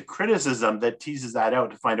 but it's a criticism that teases that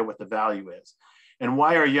out to find out what the value is. And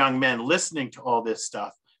why are young men listening to all this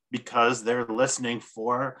stuff? Because they're listening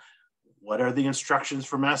for what are the instructions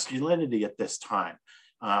for masculinity at this time?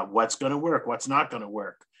 What's going to work? What's not going to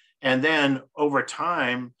work? And then over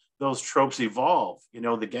time, those tropes evolve. You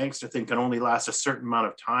know, the gangster thing can only last a certain amount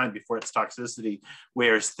of time before its toxicity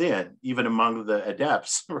wears thin, even among the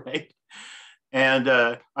adepts, right? And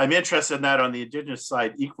I'm interested in that on the Indigenous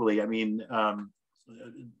side equally. I mean,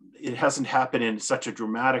 it hasn't happened in such a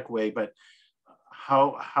dramatic way, but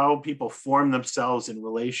how people form themselves in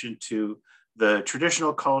relation to the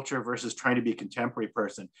traditional culture versus trying to be a contemporary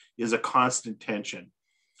person is a constant tension.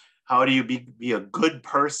 How do you be a good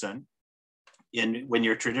person when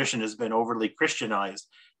your tradition has been overly Christianized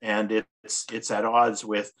and it's at odds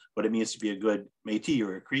with what it means to be a good Métis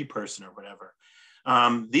or a Cree person or whatever?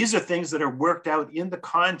 These are things that are worked out in the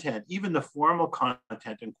content, even the formal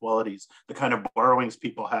content and qualities, the kind of borrowings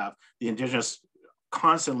people have, the Indigenous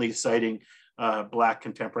constantly citing Black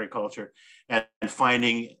contemporary culture and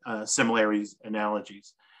finding similarities,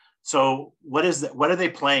 analogies. So what is that? What are they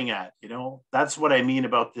playing at? You know, that's what I mean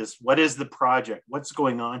about this. What is the project? What's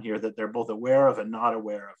going on here that they're both aware of and not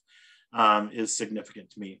aware of is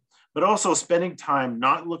significant to me. But also spending time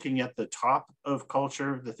not looking at the top of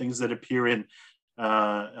culture, the things that appear in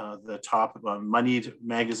the top moneyed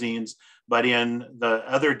magazines, but in the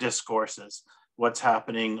other discourses. What's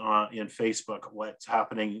happening in Facebook, what's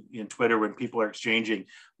happening in Twitter when people are exchanging,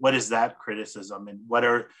 what is that criticism,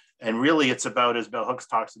 and really it's about, as Bell Hooks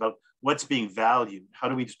talks about, what's being valued. How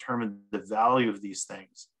do we determine the value of these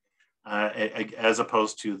things as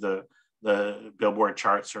opposed to the Billboard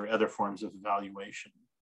charts or other forms of evaluation?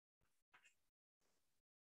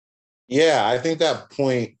 Yeah, I think that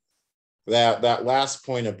point, that last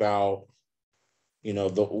point about, you know,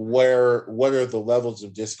 what are the levels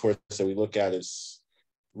of discourse that we look at is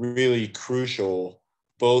really crucial,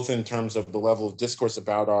 both in terms of the level of discourse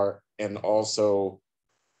about art and also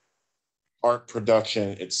art production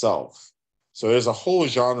itself. So there's a whole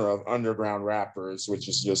genre of underground rappers, which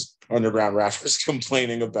is just underground rappers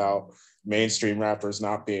complaining about mainstream rappers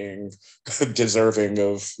not being deserving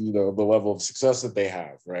of, you know, the level of success that they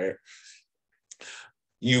have, right?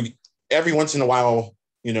 Every once in a while,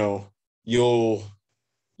 you know, you'll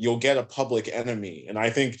get a public enemy. And I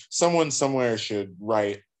think someone somewhere should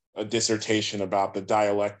write a dissertation about the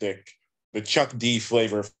dialectic, the Chuck D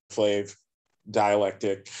Flavor Flav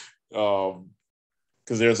dialectic, because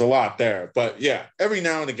there's a lot there. But yeah, every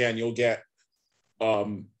now and again, you'll get a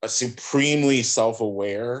supremely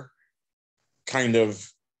self-aware kind of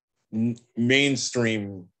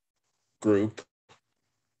mainstream group.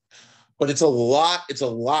 But it's a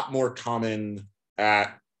lot more common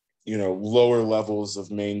at, you know, lower levels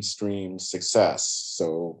of mainstream success.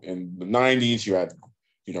 So in the 90s, you had,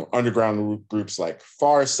 you know, underground groups like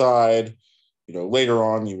Far Side. You know, later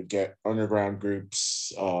on, you would get underground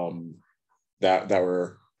groups that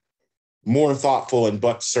were more thoughtful and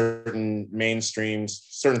bucked certain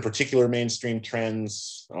particular mainstream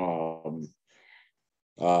trends.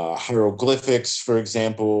 Hieroglyphics, for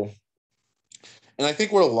example. And I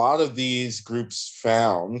think what a lot of these groups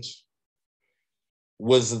found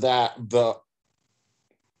was that the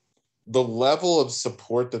level of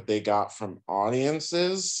support that they got from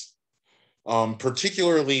audiences,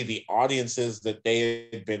 particularly the audiences that they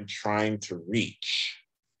had been trying to reach,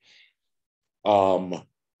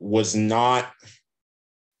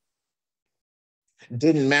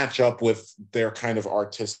 didn't match up with their kind of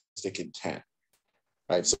artistic intent,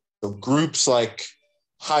 right? So groups like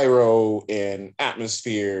Hyro and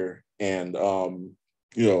Atmosphere and, you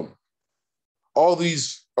know, all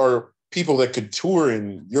these are people that could tour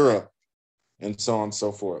in Europe and so on and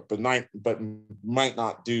so forth, but might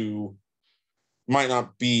not do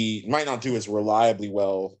as reliably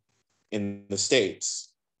well in the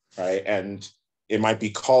States, right? And it might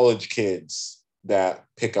be college kids that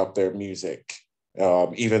pick up their music,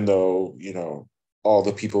 even though, you know, all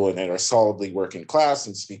the people in it are solidly working class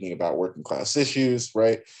and speaking about working class issues,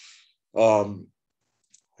 right? And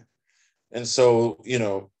so, you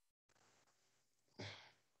know,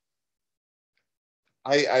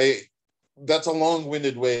 I that's a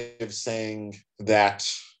long-winded way of saying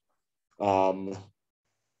that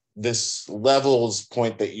this levels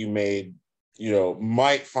point that you made, you know,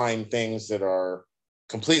 might find things that are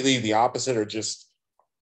completely the opposite or just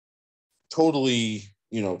totally,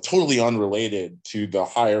 you know, totally unrelated to the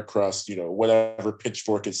higher crust, you know, whatever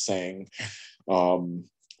Pitchfork is saying, you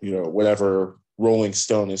know, whatever Rolling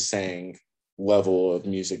Stone is saying level of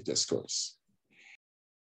music discourse.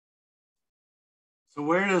 So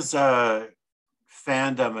where does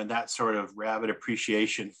fandom and that sort of rabid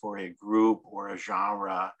appreciation for a group or a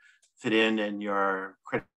genre fit in your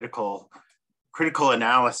critical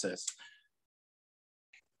analysis?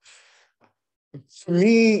 For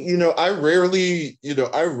me, you know, I rarely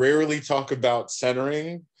talk about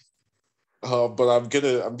centering, but I'm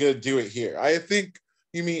gonna do it here. I think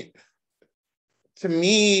to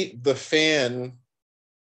me, the fan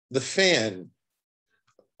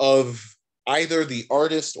of either the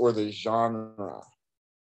artist or the genre,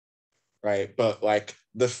 right? But like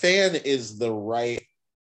the fan is the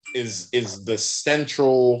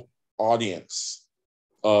central audience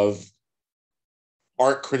of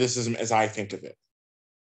art criticism as I think of it,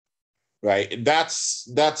 right?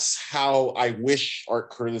 That's how I wish art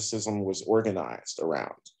criticism was organized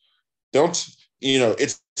around. It's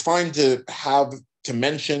fine to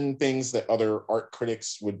mention things that other art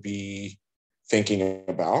critics would be thinking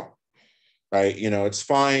about, right? You know, it's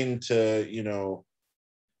fine to, you know,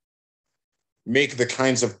 make the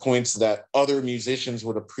kinds of points that other musicians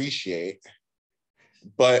would appreciate.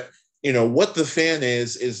 But, you know, what the fan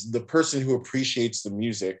is the person who appreciates the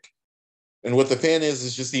music. And what the fan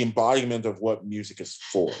is just the embodiment of what music is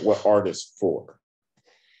for, what art is for.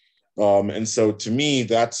 And so to me,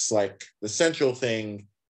 that's like the central thing.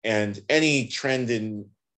 And any trend in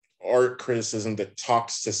art criticism that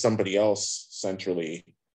talks to somebody else centrally,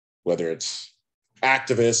 whether it's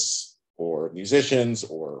activists or musicians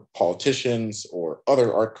or politicians or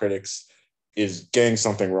other art critics, is getting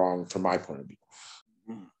something wrong from my point of view.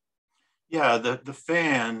 Yeah, the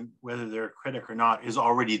fan, whether they're a critic or not, is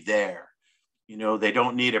already there. You know, they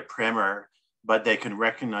don't need a primer, but they can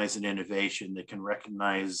recognize an innovation. They can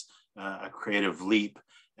recognize a creative leap.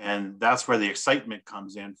 And that's where the excitement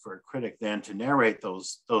comes in for a critic then to narrate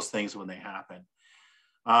those things when they happen.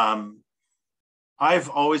 I've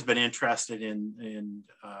always been interested in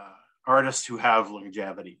artists who have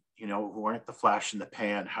longevity, you know, who aren't the flash in the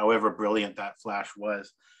pan, however brilliant that flash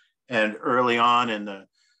was. And early on in the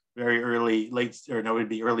early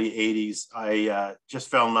 80s, I just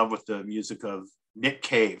fell in love with the music of Nick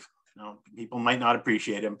Cave. You know, people might not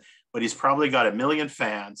appreciate him, but he's probably got 1 million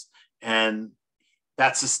fans, and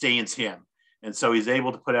that sustains him. And so he's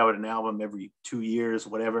able to put out an album every 2 years,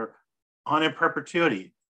 whatever, on in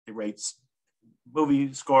perpetuity. He writes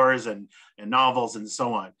movie scores and novels and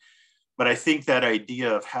so on. But I think that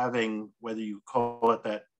idea of having, whether you call it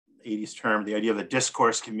that 80s term, the idea of a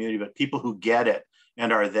discourse community, but people who get it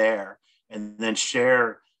and are there and then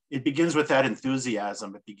share, it begins with that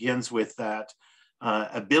enthusiasm. It begins with that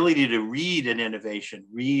ability to read an innovation,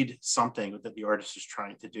 read something that the artist is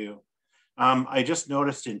trying to do. I just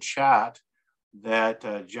noticed in chat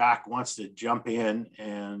that Jack wants to jump in,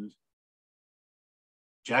 and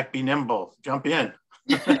Jack, be nimble, jump in.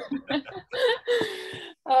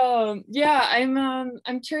 Yeah,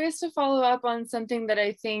 I'm curious to follow up on something that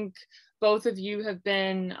I think both of you have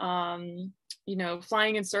been, you know,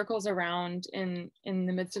 flying in circles around in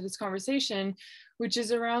the midst of this conversation, which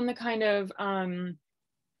is around the kind of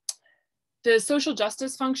the social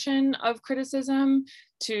justice function of criticism,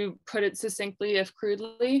 to put it succinctly, if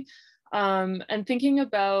crudely, and thinking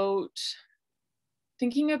about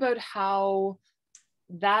how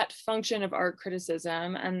that function of art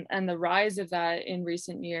criticism and the rise of that in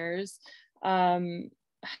recent years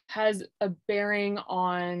has a bearing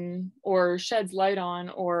on, or sheds light on,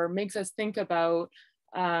 or makes us think about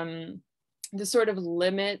the sort of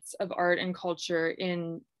limits of art and culture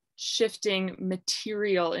in shifting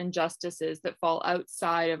material injustices that fall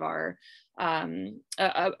outside of our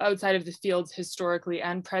outside of the field's historically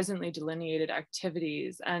and presently delineated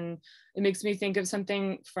activities. And it makes me think of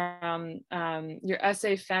something from your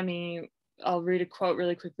essay, Femi. I'll read a quote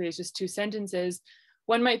really quickly. It's just 2 sentences.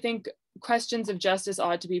 One might think questions of justice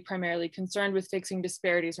ought to be primarily concerned with fixing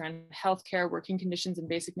disparities around healthcare, working conditions, and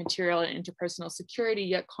basic material and interpersonal security,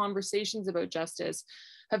 yet conversations about justice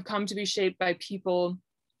have come to be shaped by people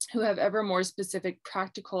who have ever more specific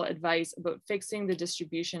practical advice about fixing the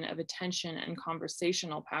distribution of attention and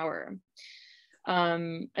conversational power.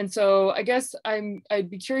 And so I guess I'd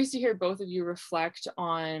be curious to hear both of you reflect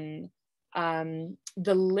on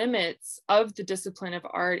the limits of the discipline of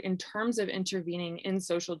art in terms of intervening in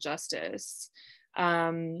social justice.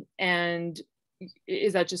 And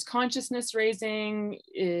is that just consciousness raising?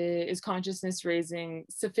 Is consciousness raising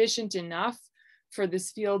sufficient enough for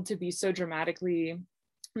this field to be so dramatically,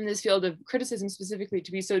 in this field of criticism specifically,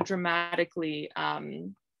 to be so dramatically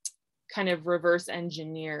kind of reverse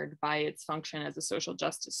engineered by its function as a social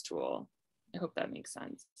justice tool? I hope that makes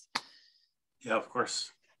sense. Yeah, of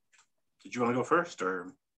course. Did you want to go first,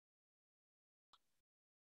 or?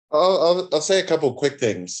 I'll say a couple quick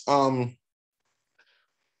things.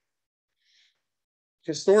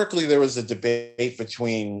 Historically, there was a debate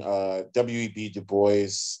between W.E.B. Du Bois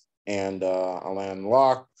and Alain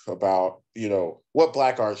Locke about, what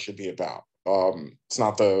Black art should be about. It's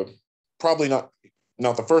probably not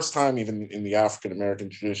the first time, even in the African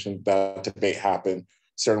American tradition, that debate happened.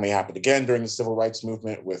 Certainly happened again during the civil rights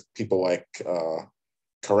movement with people like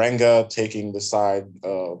Karenga taking the side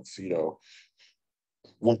of,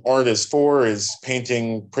 what art is for is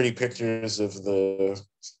painting pretty pictures of the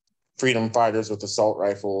freedom fighters with assault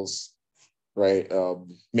rifles, right?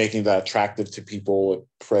 Making that attractive to people. It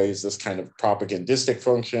plays this kind of propagandistic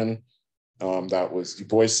function. That was Du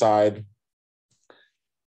Bois' side.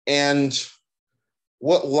 And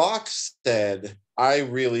what Locke said, I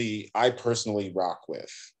personally rock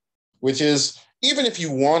with, which is, even if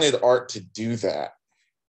you wanted art to do that,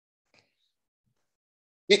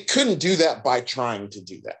 it couldn't do that by trying to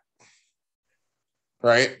do that,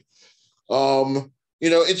 right?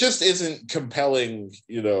 It just isn't compelling,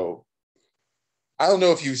 I don't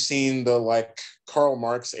know if you've seen the Karl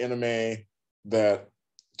Marx anime that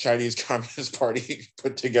Chinese Communist Party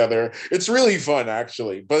put together. It's really fun,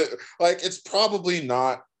 actually, but it's probably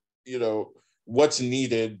not, what's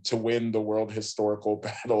needed to win the world historical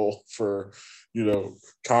battle for,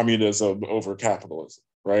 communism over capitalism,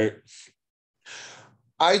 right?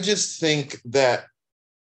 I just think that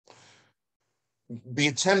the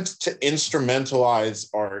attempt to instrumentalize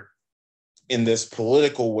art in this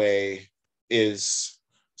political way is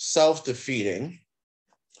self-defeating.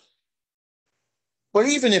 But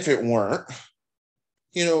even if it weren't,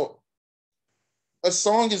 a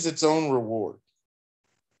song is its own reward.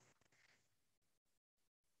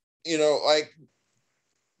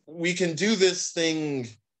 We can do this thing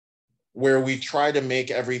where we try to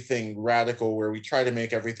make everything radical, where we try to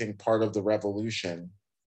make everything part of the revolution.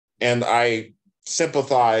 And I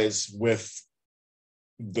sympathize with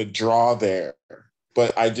the draw there,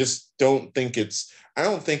 but I just don't think it's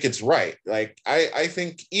right. I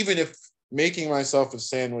think even if making myself a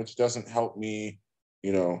sandwich doesn't help me,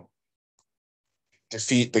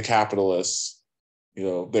 defeat the capitalists,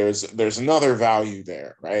 there's another value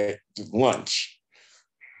there, right? Lunch.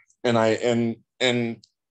 And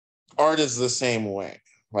art is the same way.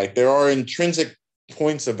 There are intrinsic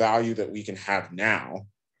points of value that we can have now,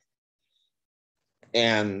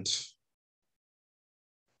 and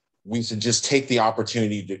we should just take the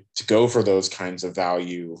opportunity to go for those kinds of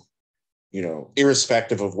value,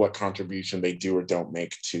 irrespective of what contribution they do or don't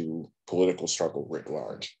make to political struggle writ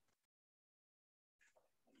large.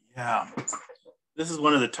 Yeah, this is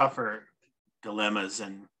one of the tougher dilemmas.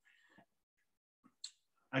 And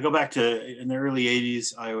I go back to, in the early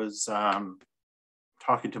 80s, I was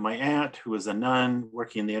talking to my aunt, who was a nun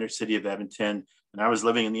working in the inner city of Edmonton, and I was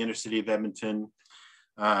living in the inner city of Edmonton.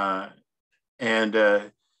 And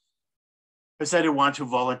I said I want to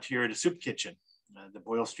volunteer at a soup kitchen, the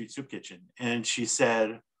Boyle Street Soup Kitchen. And she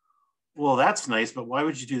said, well, that's nice, but why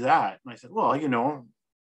would you do that? And I said, well,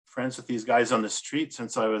 friends with these guys on the street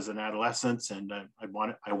since I was an adolescent, and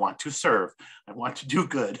I want to serve. I want to do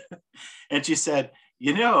good. And she said,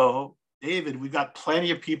 David, we've got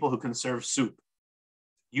plenty of people who can serve soup.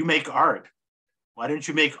 You make art. Why don't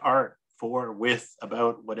you make art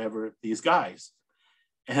about whatever these guys?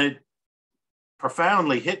 And it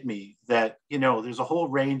profoundly hit me that, there's a whole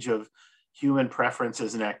range of human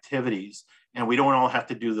preferences and activities, and we don't all have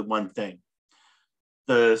to do the one thing.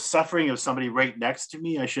 The suffering of somebody right next to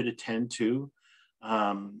me, I should attend to.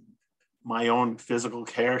 My own physical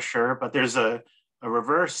care, sure, but there's a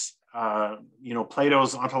reverse.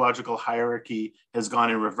 Plato's ontological hierarchy has gone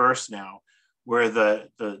in reverse now, where the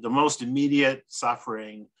most immediate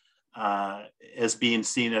suffering is being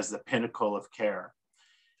seen as the pinnacle of care.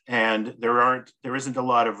 And there isn't a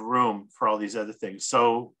lot of room for all these other things.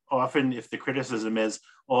 So often if the criticism is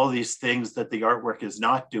all these things that the artwork is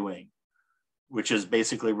not doing, which is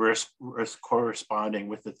basically corresponding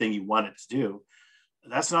with the thing you want it to do,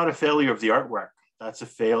 that's not a failure of the artwork. That's a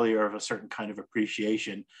failure of a certain kind of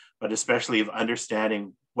appreciation, but especially of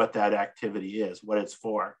understanding what that activity is, what it's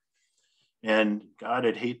for. And God,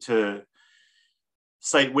 I'd hate to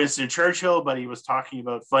cite Winston Churchill, but he was talking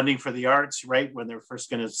about funding for the arts, right? When they're first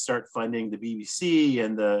going to start funding the BBC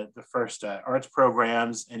and the first arts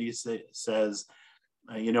programs. And he says,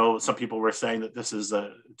 you know, some people were saying that this is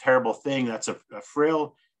a terrible thing, that's a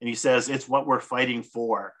frill. And he says, it's what we're fighting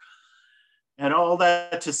for. And all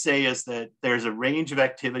that to say is that there's a range of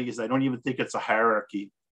activities. I don't even think it's a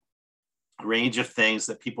hierarchy, a range of things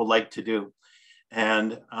that people like to do.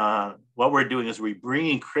 And what we're doing is we're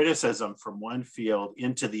bringing criticism from one field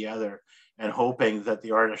into the other and hoping that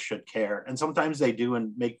the artist should care. And sometimes they do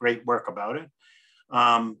and make great work about it.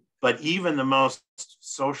 But even the most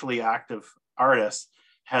socially active artist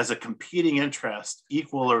has a competing interest,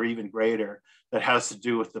 equal or even greater, that has to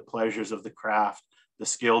do with the pleasures of the craft, the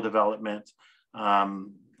skill development,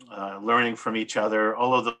 learning from each other,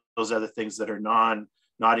 all of those other things that are not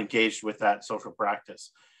engaged with that social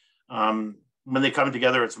practice. When they come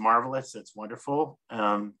together, it's marvelous, it's wonderful,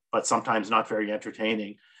 but sometimes not very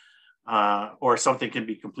entertaining, or something can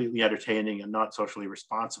be completely entertaining and not socially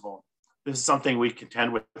responsible. This is something we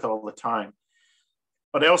contend with all the time.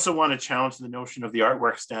 But I also want to challenge the notion of the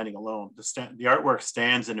artwork standing alone. The artwork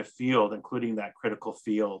stands in a field, including that critical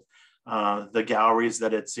field, the galleries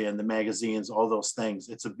that it's in, the magazines, all those things.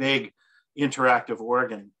 It's a big interactive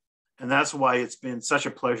organ. And that's why it's been such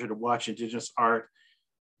a pleasure to watch Indigenous art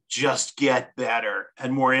just get better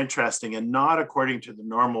and more interesting and not according to the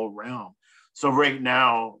normal realm. So right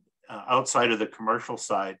now, outside of the commercial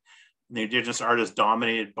side, the Indigenous art is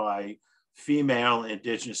dominated by female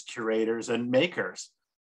Indigenous curators and makers,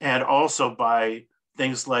 and also by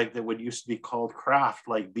things like that would used to be called craft,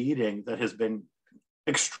 like beading, that has been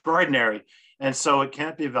extraordinary. And so it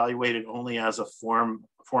can't be evaluated only as a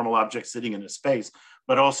formal object sitting in a space,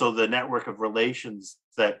 but also the network of relations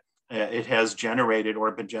that it has generated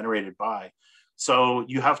or been generated by. So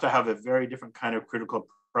you have to have a very different kind of critical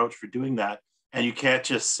approach for doing that. And you can't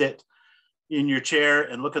just sit in your chair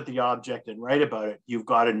and look at the object and write about it. You've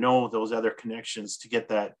got to know those other connections to get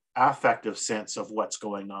that affective sense of what's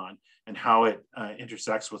going on and how it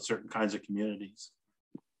intersects with certain kinds of communities.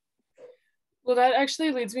 Well, that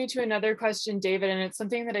actually leads me to another question, David, and it's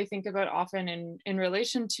something that I think about often in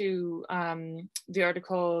relation to the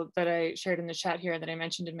article that I shared in the chat here that I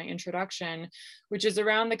mentioned in my introduction, which is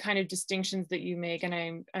around the kind of distinctions that you make.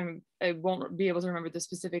 And I won't be able to remember the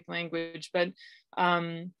specific language, but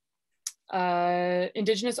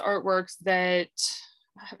Indigenous artworks that,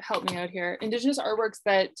 help me out here, Indigenous artworks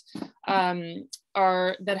that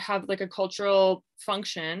that have like a cultural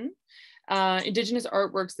function, Indigenous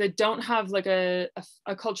artworks that don't have like a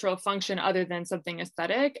cultural function other than something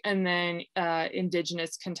aesthetic, and then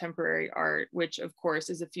Indigenous contemporary art, which of course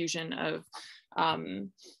is a fusion of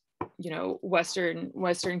you know,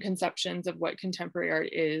 Western conceptions of what contemporary art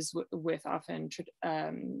is with often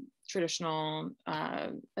traditional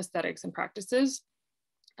aesthetics and practices.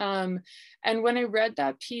 And when I read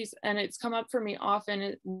that piece, and it's come up for me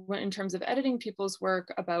often in terms of editing people's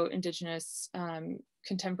work about Indigenous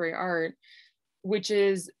contemporary art, which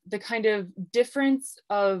is the kind of difference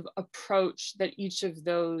of approach that each of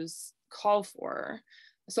those call for.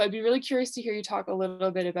 So I'd be really curious to hear you talk a little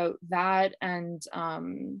bit about that, and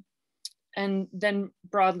then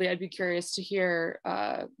broadly, I'd be curious to hear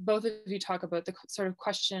both of you talk about the sort of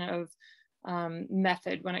question of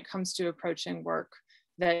method when it comes to approaching work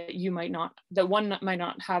that one might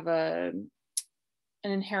not have an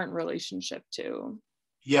inherent relationship to.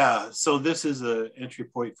 Yeah, so this is an entry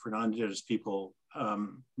point for non-Indigenous people,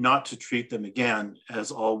 not to treat them again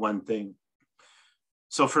as all one thing.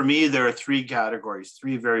 So for me, there are three categories,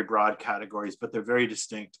 three very broad categories, but they're very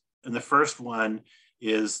distinct. And the first one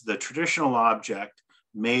is the traditional object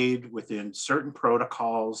made within certain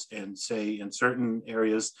protocols, and say in certain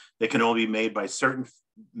areas, they can only be made by certain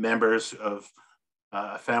members of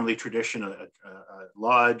a family tradition, a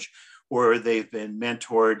lodge, or they've been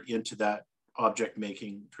mentored into that object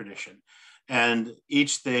making tradition. And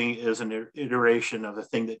each thing is an iteration of a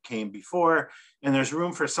thing that came before, and there's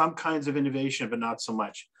room for some kinds of innovation, but not so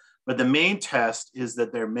much. But the main test is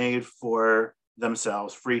that they're made for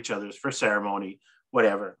themselves, for each other, for ceremony,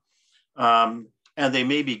 whatever. And they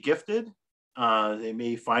may be gifted, they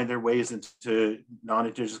may find their ways into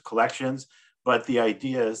non-Indigenous collections, but the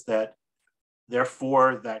idea is that they're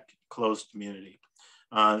for that closed community.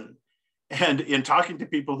 And in talking to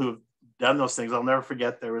people who've done those things, I'll never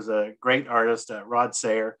forget, there was a great artist, Rod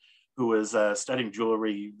Sayer, who was studying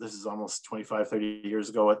jewelry. This is almost 25, 30 years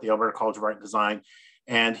ago at the Alberta College of Art and Design.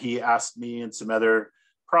 And he asked me and some other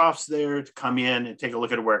profs there to come in and take a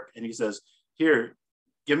look at work. And he says, here,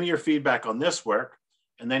 give me your feedback on this work.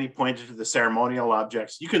 And then he pointed to the ceremonial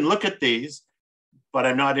objects. You can look at these, but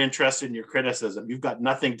I'm not interested in your criticism. You've got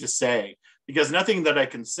nothing to say, because nothing that I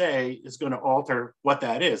can say is going to alter what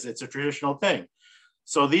that is. It's a traditional thing.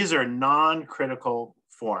 So these are non-critical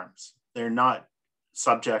forms. They're not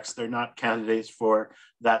subjects. They're not candidates for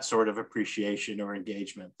that sort of appreciation or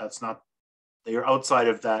engagement. That's not, they are outside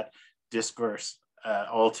of that discourse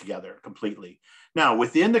altogether, completely. Now,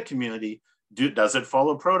 within the community, does it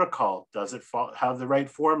follow protocol? Does it have the right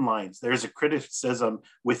form lines? There's a criticism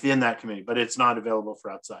within that community, but it's not available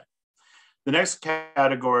for outside. The next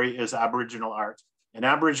category is Aboriginal art. And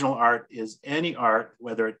Aboriginal art is any art,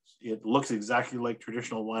 whether it looks exactly like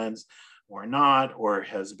traditional ones or not, or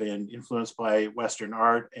has been influenced by Western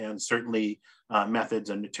art and certainly methods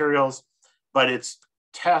and materials. But its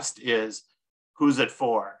test is, who's it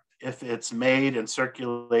for? If it's made and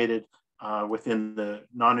circulated within the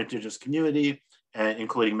non-Indigenous community,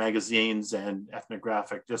 including magazines and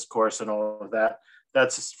ethnographic discourse and all of that,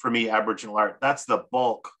 that's, for me, Aboriginal art. That's the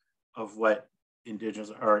bulk of what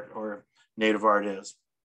Indigenous art or Native art is.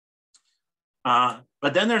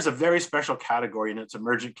 But then there's a very special category, and it's an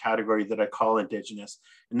emergent category that I call Indigenous.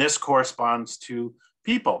 And this corresponds to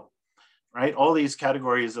people, right? All these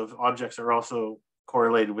categories of objects are also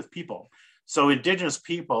correlated with people. So Indigenous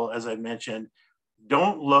people, as I mentioned,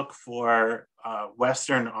 don't look for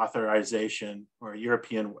Western authorization or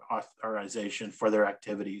European authorization for their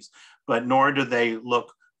activities, but nor do they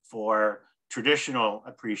look for traditional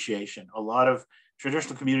appreciation. A lot of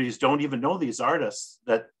traditional communities don't even know these artists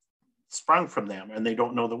that sprung from them, and they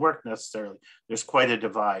don't know the work necessarily. There's quite a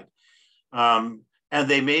divide. And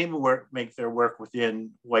they may make their work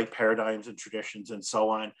within white paradigms and traditions and so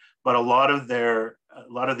on, but a lot of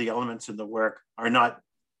the elements in the work are not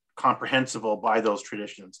comprehensible by those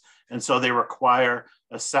traditions. And so they require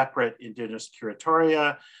a separate Indigenous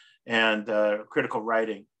curatoria and critical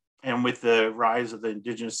writing. And with the rise of the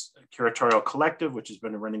Indigenous Curatorial Collective, which has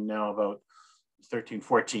been running now about 13,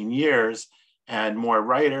 14 years, and more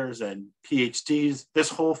writers and PhDs, this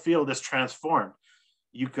whole field is transformed.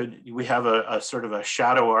 We have a sort of a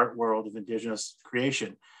shadow art world of Indigenous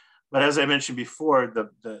creation. But as I mentioned before,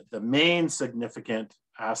 the main significant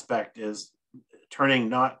aspect is turning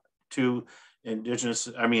not to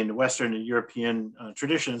Western and European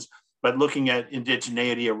traditions, but looking at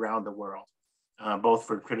indigeneity around the world, both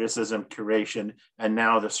for criticism, curation, and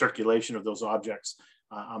now the circulation of those objects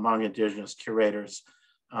among Indigenous curators.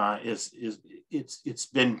 It's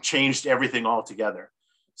been changed everything altogether.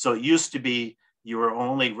 So it used to be you were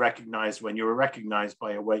only recognized when you were recognized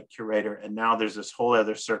by a white curator, and now there's this whole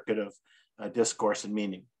other circuit of discourse and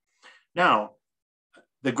meaning. Now,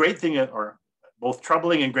 the great thing, or both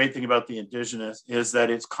troubling and great thing about the Indigenous, is that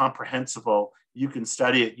it's comprehensible. You can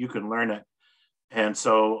study it, you can learn it. And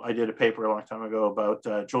so I did a paper a long time ago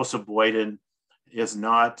about Joseph Boyden is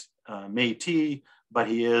not Métis, but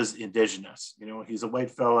he is Indigenous. You know, he's a white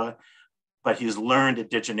fella, but he's learned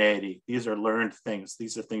indigeneity. These are learned things.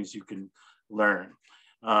 These are things you can learn.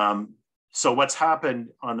 So what's happened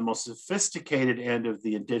on the most sophisticated end of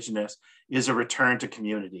the Indigenous is a return to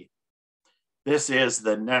community. This is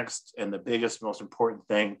the next and the biggest, most important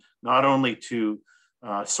thing, not only to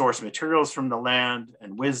source materials from the land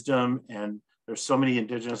and wisdom, and there's so many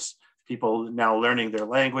Indigenous people now learning their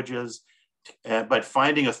languages, but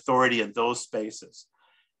finding authority in those spaces.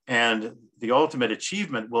 And the ultimate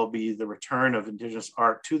achievement will be the return of Indigenous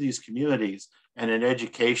art to these communities and an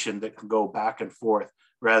education that can go back and forth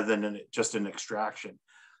rather than just an extraction.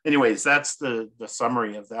 Anyways, that's the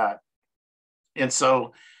summary of that. And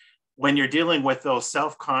so when you're dealing with those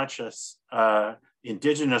self-conscious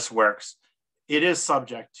Indigenous works, it is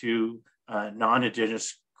subject to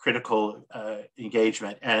non-Indigenous critical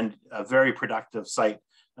engagement, and a very productive site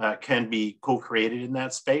can be co-created in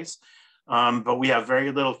that space. But we have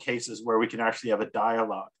very little cases where we can actually have a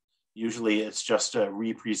dialogue. Usually it's just a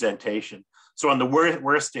representation. So on the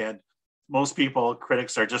worst end, most people,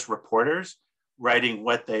 critics, are just reporters writing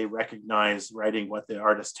what they recognize, writing what the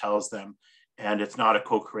artist tells them, and it's not a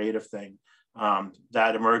co-creative thing.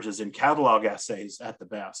 That emerges in catalog essays at the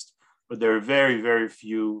best, but there are very, very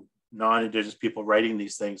few non-Indigenous people writing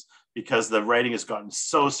these things because the writing has gotten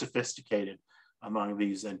so sophisticated among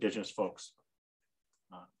these Indigenous folks.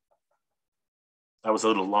 That was a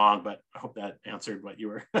little long, but I hope that answered what you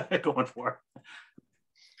were going for.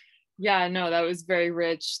 Yeah, no, that was very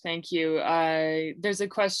rich. Thank you. There's a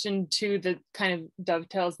question too that kind of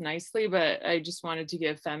dovetails nicely, but I just wanted to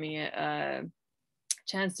give Femi a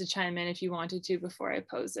chance to chime in if you wanted to before I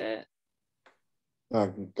pose it.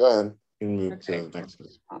 Go ahead. You can move Okay, to the next one.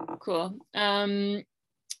 cool.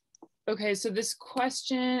 Okay, so this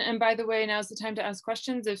question, and by the way, now's the time to ask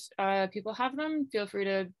questions. If people have them, feel free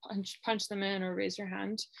to punch them in or raise your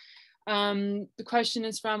hand. The question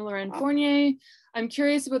is from Lorraine Fournier. I'm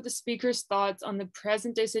curious about the speaker's thoughts on the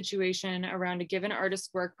present day situation around a given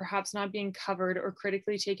artist's work perhaps not being covered or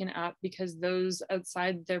critically taken up because those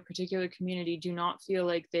outside their particular community do not feel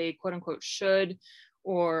like they quote unquote should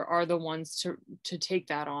or are the ones to take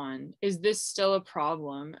that on. Is this still a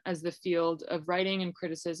problem as the field of writing and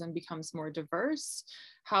criticism becomes more diverse?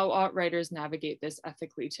 How ought writers navigate this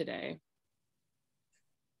ethically today?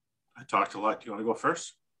 I talked a lot. Do you want to go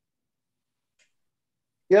first?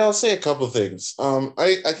 Yeah, I'll say a couple of things.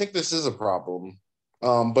 I think this is a problem,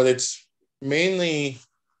 but it's mainly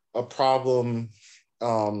a problem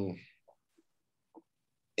in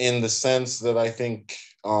the sense that I think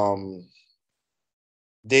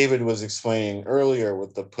David was explaining earlier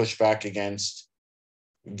with the pushback against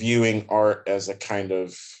viewing art as a kind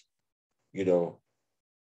of,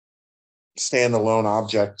 standalone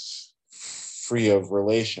object free of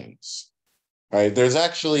relations, right? There's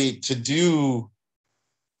actually, to do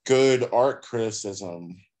good art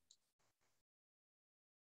criticism,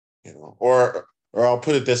 or I'll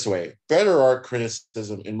put it this way, better art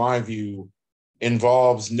criticism, in my view,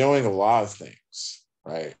 involves knowing a lot of things,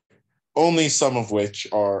 right? Only some of which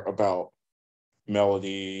are about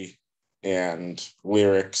melody and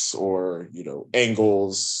lyrics or,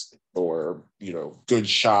 angles or, good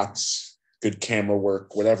shots, good camera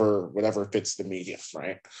work, whatever fits the medium,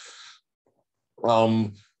 right?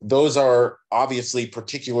 Those are obviously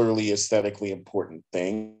particularly aesthetically important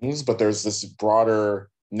things, but there's this broader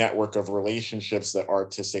network of relationships that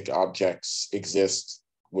artistic objects exist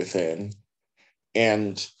within.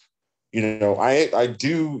 And, I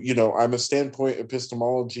do, I'm a standpoint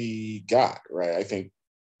epistemology guy, right? I think,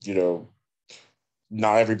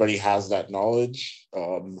 not everybody has that knowledge.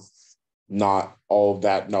 Not all of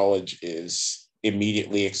that knowledge is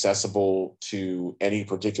immediately accessible to any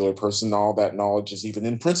particular person. All that knowledge is even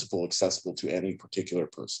in principle accessible to any particular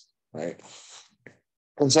person, right?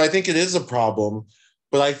 And so I think it is a problem,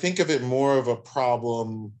 but I think of it more of a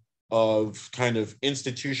problem of kind of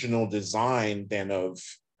institutional design than of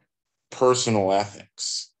personal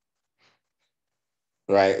ethics,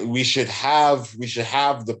 right? We should have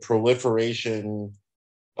the proliferation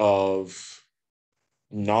of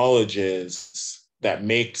knowledges that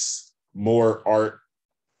makes more art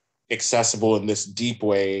accessible in this deep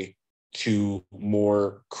way to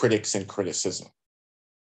more critics and criticism,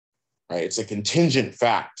 right? It's a contingent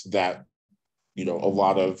fact that, a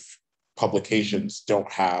lot of publications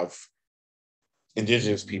don't have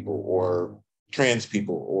Indigenous people or trans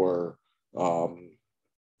people or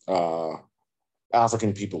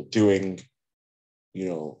African people doing,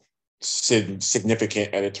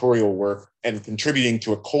 significant editorial work and contributing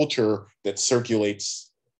to a culture that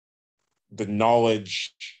circulates the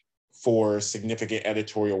knowledge for significant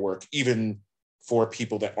editorial work, even for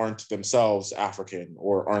people that aren't themselves African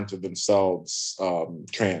or aren't themselves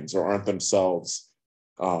trans or aren't themselves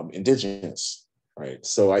Indigenous, right?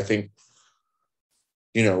 So I think,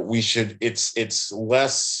 we should, it's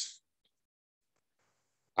less,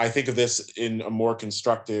 I think of this in a more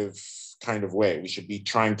constructive kind of way. We should be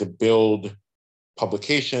trying to build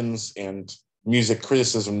publications and music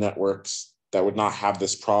criticism networks that would not have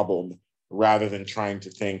this problem, rather than trying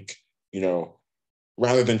to think,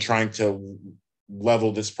 rather than trying to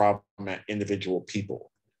level this problem at individual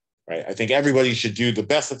people, right? I think everybody should do the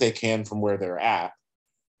best that they can from where they're at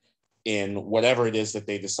in whatever it is that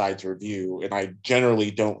they decide to review. And I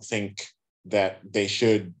generally don't think that they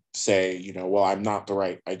should say, well, I'm not the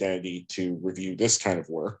right identity to review this kind of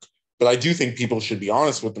work. But I do think people should be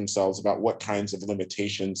honest with themselves about what kinds of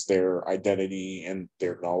limitations their identity and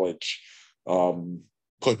their knowledge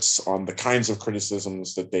puts on the kinds of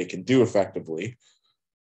criticisms that they can do effectively.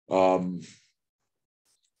 And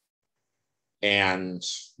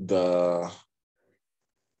maybe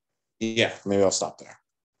I'll stop there.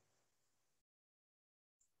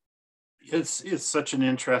 It's such an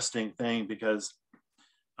interesting thing because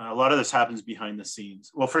a lot of this happens behind the scenes.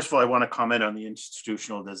 Well, first of all, I want to comment on the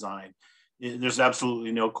institutional design. There's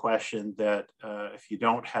absolutely no question that if you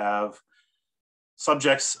don't have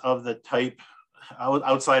subjects of the type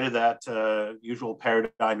outside of that usual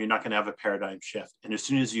paradigm, you're not going to have a paradigm shift. And as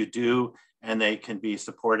soon as you do, and they can be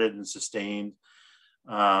supported and sustained,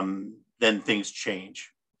 then things change.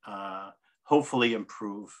 hopefully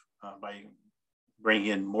improve by bringing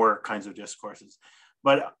in more kinds of discourses.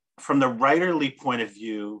 But from the writerly point of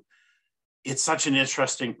view, it's such an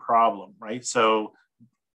interesting problem, right? So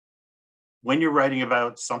when you're writing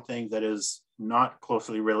about something that is not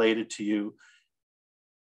closely related to you,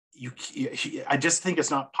 I just think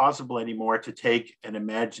it's not possible anymore to take an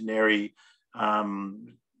imaginary,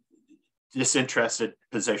 disinterested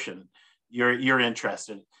position. You're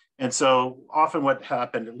interested. And so often what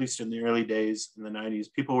happened, at least in the early days in the 90s,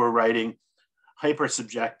 people were writing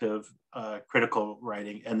hyper-subjective critical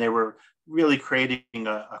writing, and they were really creating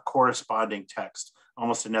a corresponding text,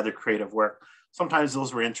 almost another creative work. Sometimes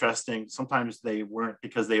those were interesting, sometimes they weren't,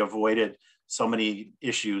 because they avoided so many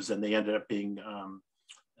issues, and they ended up being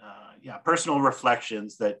personal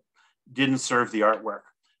reflections that didn't serve the artwork.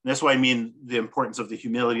 And that's why I mean the importance of the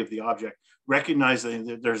humility of the object, recognizing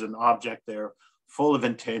that there's an object there full of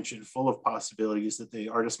intention, full of possibilities that the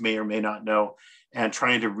artist may or may not know, and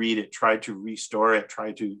trying to read it, try to restore it,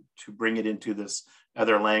 try to bring it into this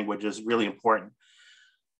other language is really important.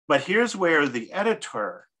 But here's where the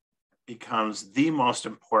editor becomes the most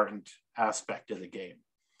important aspect of the game,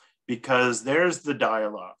 because there's the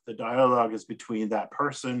dialogue. The dialogue is between that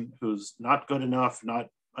person who's not good enough, not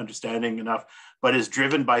understanding enough, but is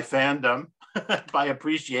driven by fandom, by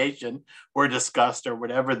appreciation or disgust or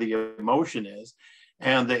whatever the emotion is.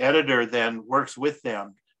 And the editor then works with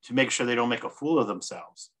them to make sure they don't make a fool of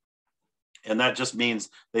themselves. And that just means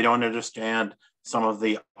they don't understand some of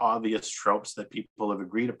the obvious tropes that people have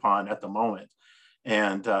agreed upon at the moment,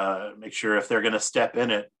 and make sure if they're going to step in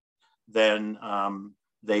it, then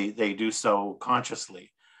they do so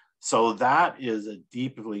consciously. So that is a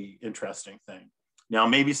deeply interesting thing. Now,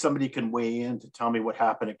 maybe somebody can weigh in to tell me what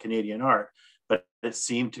happened at Canadian Art, but it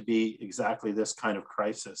seemed to be exactly this kind of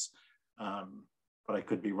crisis. But I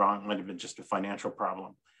could be wrong. It might have been just a financial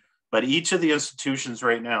problem. But each of the institutions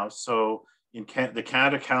right now, so the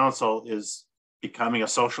Canada Council is becoming a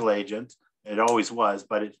social agent. It always was,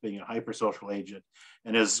 but it's being a hyper-social agent,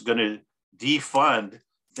 and is going to defund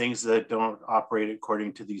things that don't operate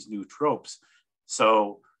according to these new tropes.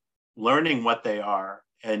 So learning what they are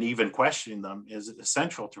and even questioning them is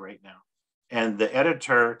essential to right now. And the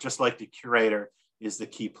editor, just like the curator, is the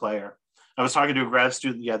key player. I was talking to a grad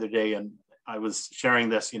student the other day, and I was sharing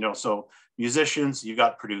this, so musicians, you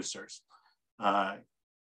got producers.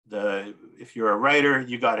 If you're a writer,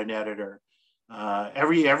 you got an editor.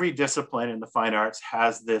 Every discipline in the fine arts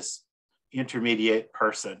has this intermediate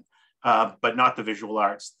person, but not the visual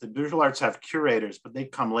arts. The visual arts have curators, but they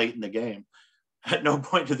come late in the game. At no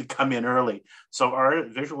point do they come in early. So our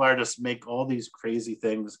visual artists make all these crazy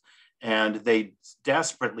things, and they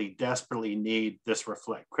desperately, desperately need this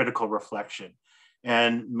critical reflection.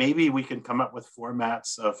 And maybe we can come up with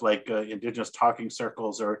formats of like Indigenous talking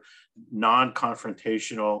circles or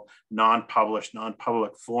non-confrontational, non-published,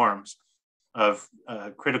 non-public forms of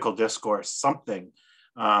critical discourse, something.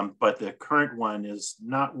 But the current one is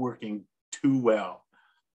not working too well.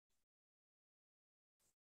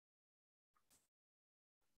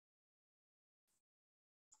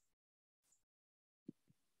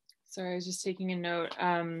 Sorry, I was just taking a note.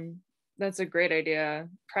 That's a great idea,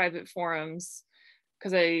 private forums,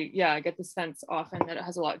 because I get the sense often that it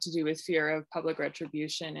has a lot to do with fear of public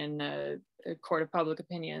retribution in a court of public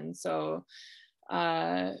opinion. So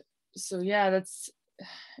that's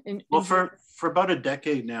well, for about a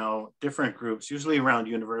decade now, different groups, usually around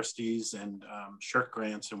universities and SSHRC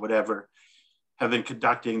grants and whatever, have been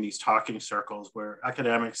conducting these talking circles where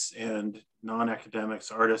academics and non-academics,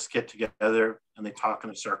 artists get together and they talk in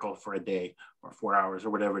a circle for a day or 4 hours or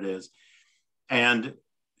whatever it is. And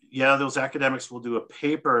those academics will do a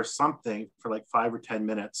paper or something for like 5 or 10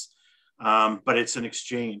 minutes, but it's an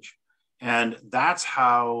exchange. And that's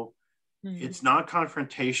how it's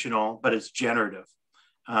non-confrontational, but it's generative.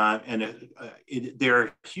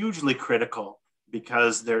 They're hugely critical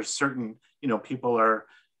because there's certain, people are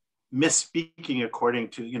misspeaking according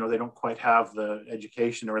to, they don't quite have the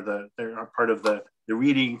education or they're not part of the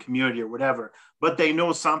reading community or whatever, but they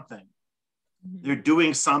know something. They're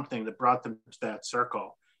doing something that brought them to that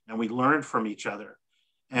circle, and we learned from each other.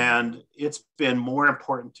 And it's been more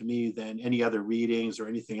important to me than any other readings or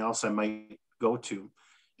anything else I might go to.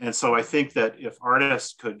 And so I think that if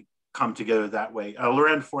artists could come together that way,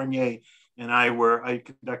 Laurent Fournier and I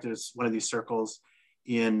conducted one of these circles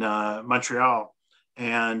in Montreal,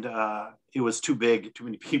 and it was too big, too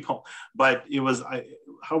many people, but it was,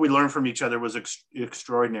 how we learned from each other was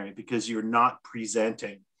extraordinary, because you're not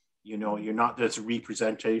presenting, you're not this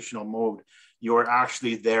representational mode. You're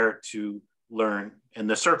actually there to learn. And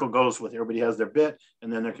the circle goes with everybody has their bit,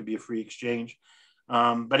 and then there could be a free exchange.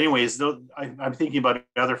 But anyways, though, I'm thinking about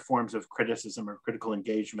other forms of criticism or critical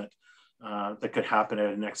engagement that could happen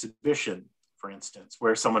at an exhibition, for instance,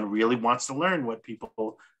 where someone really wants to learn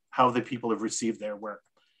how the people have received their work.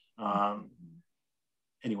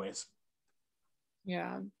 Anyways.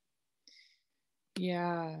 Yeah.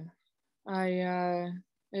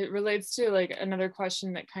 It relates to like another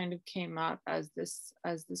question that kind of came up as this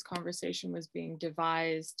conversation was being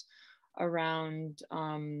devised around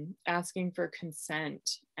asking for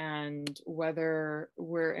consent, and whether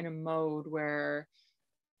we're in a mode where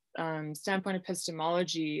standpoint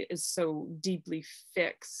epistemology is so deeply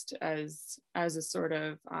fixed as a sort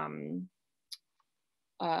of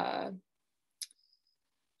how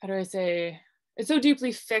do I say, it's so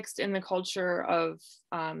deeply fixed in the culture of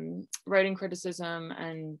writing criticism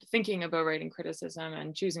and thinking about writing criticism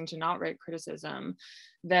and choosing to not write criticism,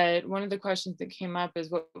 that one of the questions that came up is,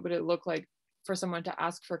 what would it look like for someone to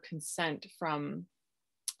ask for consent from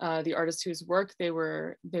the artist whose work they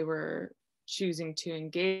were choosing to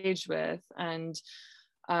engage with? And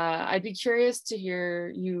I'd be curious to hear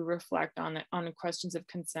you reflect on questions of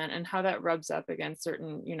consent and how that rubs up against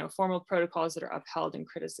certain, formal protocols that are upheld in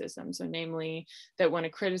criticism. So namely, that when a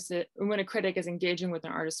critic is engaging with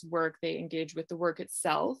an artist's work, they engage with the work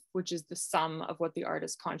itself, which is the sum of what the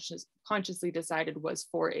artist consciously decided was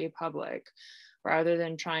for a public, rather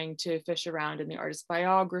than trying to fish around in the artist's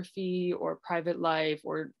biography or private life,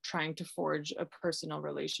 or trying to forge a personal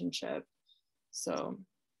relationship. So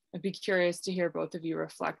I'd be curious to hear both of you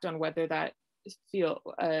reflect on whether that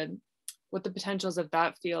what the potentials of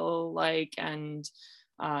that feel like, and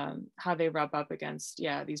how they rub up against,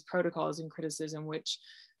 these protocols in criticism, which,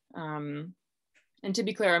 and to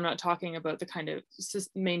be clear, I'm not talking about the kind of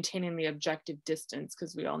maintaining the objective distance,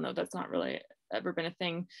 because we all know that's not really ever been a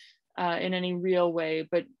thing in any real way,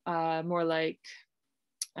 but more like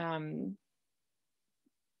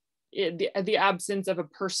the absence of a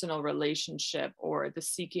personal relationship, or the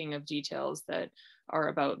seeking of details that are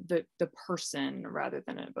about the person rather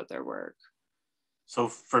than about their work. So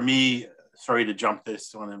for me, sorry to jump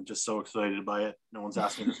this one, I'm just so excited by it. No one's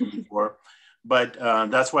asked me this one before, but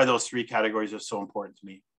that's why those three categories are so important to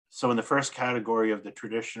me. So in the first category of the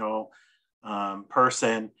traditional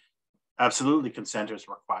person, absolutely consent is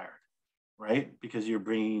required, right? Because you're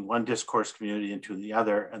bringing one discourse community into the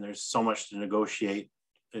other, and there's so much to negotiate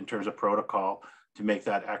in terms of protocol to make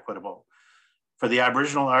that equitable. For the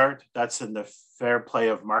Aboriginal art, that's in the fair play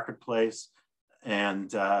of marketplace, and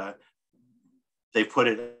they put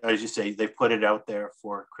it, as you say, they put it out there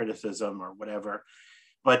for criticism or whatever.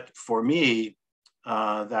 But for me,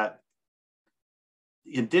 that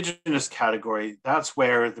Indigenous category, that's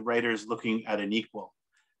where the writer is looking at an equal.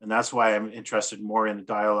 And that's why I'm interested more in a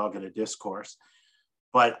dialogue and a discourse.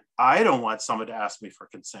 But I don't want someone to ask me for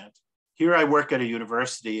consent. Here I work at a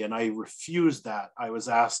university, and I refused that. I was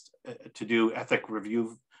asked to do ethic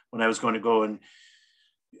review when I was going to go and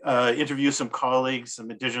interview some colleagues,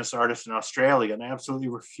 some Indigenous artists in Australia, and I absolutely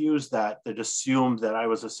refused that. That assumed that I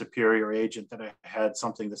was a superior agent, that I had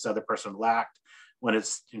something this other person lacked, when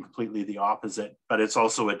it's completely the opposite. But it's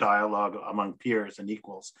also a dialogue among peers and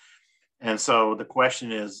equals. And so the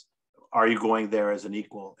question is, are you going there as an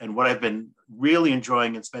equal? And what I've been really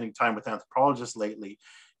enjoying and spending time with anthropologists lately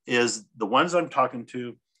is the ones I'm talking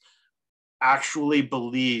to actually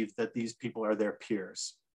believe that these people are their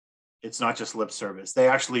peers. It's not just lip service. They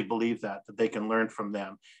actually believe that they can learn from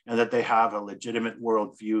them, and that they have a legitimate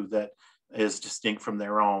worldview that is distinct from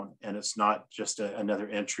their own, and it's not just another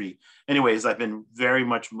entry. Anyways, I've been very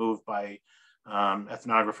much moved by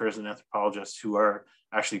ethnographers and anthropologists who are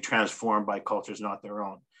actually transformed by cultures not their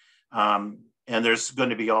own. And there's going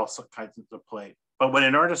to be all kinds of play. But when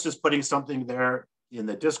an artist is putting something there in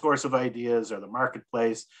the discourse of ideas or the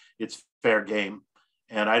marketplace, it's fair game.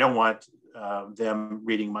 And I don't want them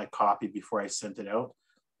reading my copy before I sent it out,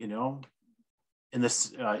 in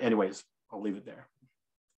this, anyways, I'll leave it there.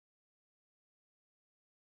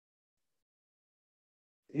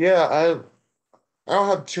 Yeah, I don't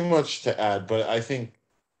have too much to add, but I think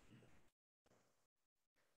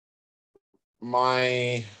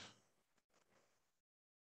my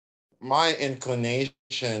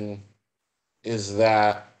inclination is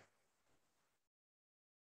that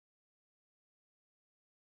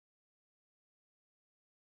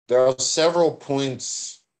there are several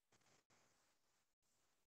points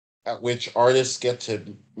at which artists get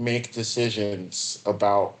to make decisions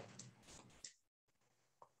about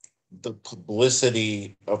the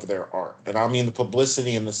publicity of their art. And I mean the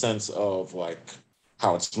publicity in the sense of like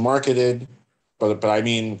how it's marketed, but I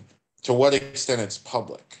mean to what extent it's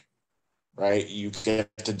public. right? You get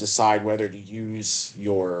to decide whether to use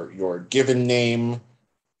your given name,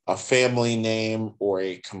 a family name, or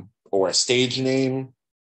a stage name,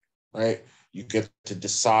 right? You get to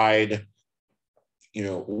decide,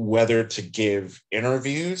 whether to give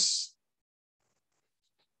interviews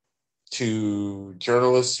to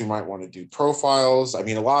journalists who might want to do profiles. I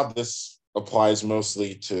mean, a lot of this applies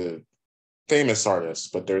mostly to famous artists,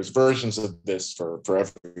 but there's versions of this for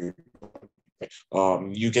every.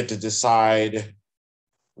 You get to decide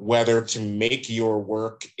whether to make your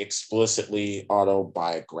work explicitly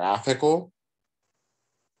autobiographical,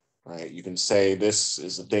 right? You can say this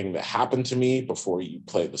is a thing that happened to me before you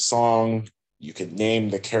play the song. You can name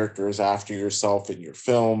the characters after yourself in your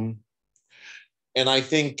film. And I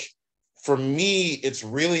think for me, it's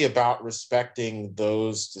really about respecting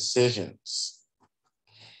those decisions.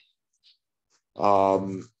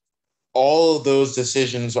 All of those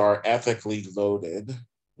decisions are ethically loaded.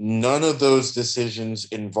 None of those decisions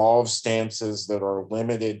involve stances that are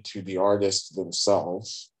limited to the artist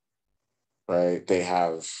themselves, right? They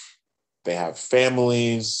have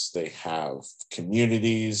families, they have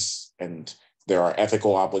communities, and there are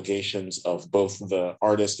ethical obligations of both the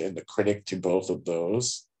artist and the critic to both of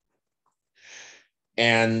those.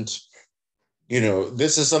 And,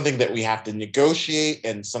 this is something that we have to negotiate,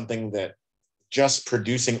 and something that just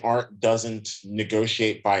producing art doesn't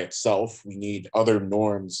negotiate by itself. We need other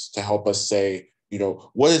norms to help us say,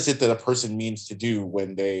 what is it that a person means to do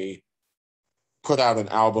when they put out an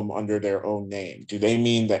album under their own name? Do they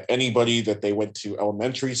mean that anybody that they went to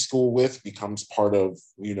elementary school with becomes part of,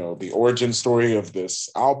 the origin story of this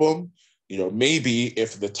album? Maybe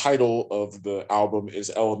if the title of the album is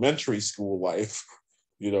Elementary School Life,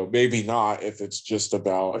 maybe not if it's just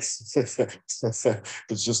about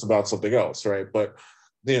it's just about something else, right? But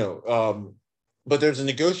but there's a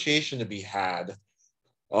negotiation to be had,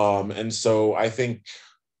 and so I think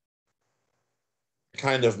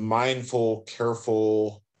kind of mindful,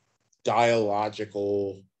 careful,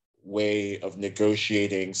 dialogical way of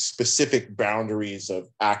negotiating specific boundaries of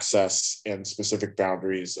access and specific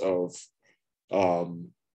boundaries of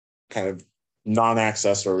kind of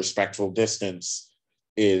non-access or respectful distance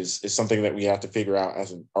is something that we have to figure out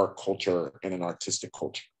as an art culture and an artistic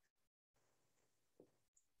culture.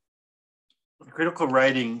 Critical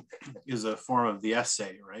writing is a form of the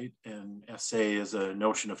essay, right? And essay is a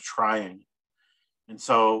notion of trying. And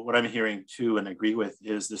so what I'm hearing too, and agree with,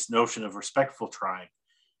 is this notion of respectful trying.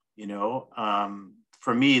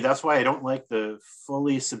 For me, that's why I don't like the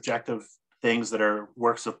fully subjective things that are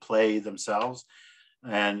works of play themselves,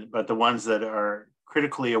 but the ones that are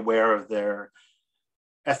critically aware of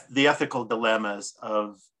the ethical dilemmas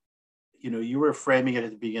of, you were framing it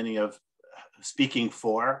at the beginning of speaking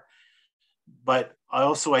for, but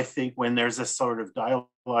I think when there's a sort of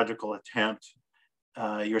dialogical attempt,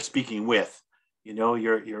 you're speaking with,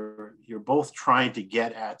 you're both trying to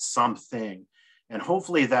get at something, and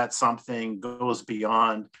hopefully that something goes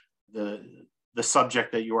beyond the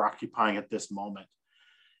subject that you're occupying at this moment.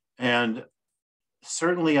 And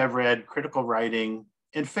certainly I've read critical writing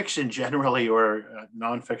in fiction generally, or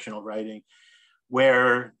non-fictional writing,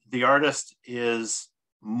 where the artist is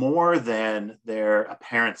more than their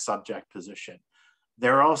apparent subject position.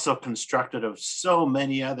 They're also constructed of so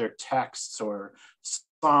many other texts or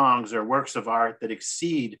songs or works of art that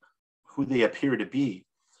exceed who they appear to be.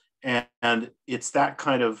 And it's that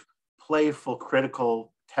kind of playful,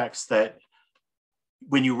 critical text that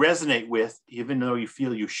when you resonate with, even though you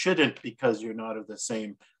feel you shouldn't because you're not of the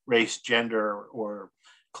same race, gender, or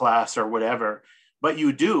class or whatever, but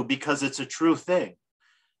you do because it's a true thing.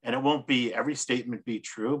 And it won't be every statement be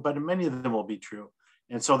true, but many of them will be true.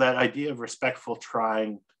 And so that idea of respectful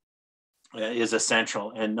trying is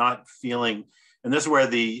essential, and not feeling, and this is where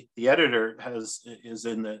the editor is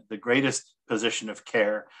in the greatest position of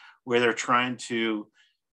care, where they're trying to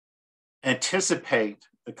anticipate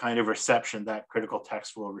the kind of reception that critical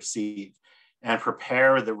text will receive and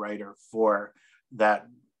prepare the writer for that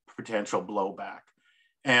potential blowback.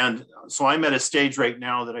 And so I'm at a stage right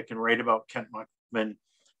now that I can write about Kent Muckman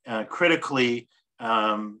critically,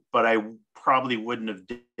 but I probably wouldn't have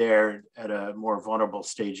dared at a more vulnerable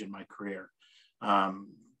stage in my career.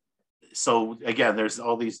 So again, there's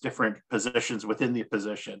all these different positions within the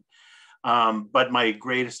position. But my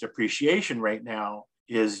greatest appreciation right now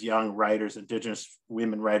is young writers, Indigenous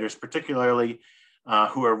women writers, particularly,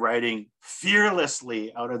 who are writing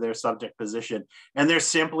fearlessly out of their subject position. And they're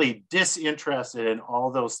simply disinterested in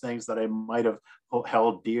all those things that I might have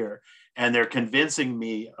held dear. And they're convincing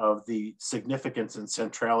me of the significance and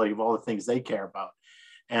centrality of all the things they care about.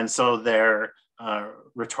 And so their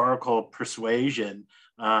rhetorical persuasion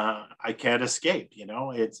I can't escape. You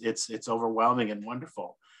know, it's overwhelming and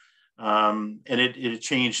wonderful. And it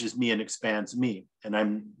changes me and expands me. And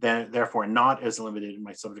I'm therefore not as limited in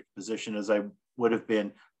my subject position as I would have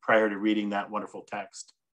been prior to reading that wonderful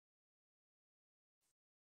text.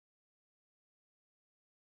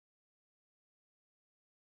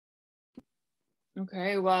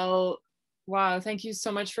 Okay, well, wow, thank you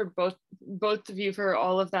so much for both of you for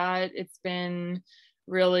all of that. It's been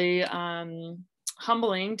really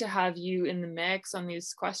humbling to have you in the mix on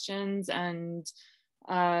these questions, and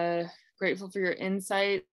grateful for your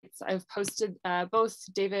insights. I've posted both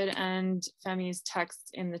David and Femi's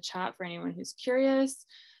texts in the chat for anyone who's curious.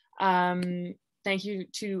 Thank you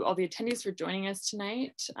to all the attendees for joining us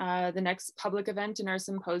tonight. The next public event in our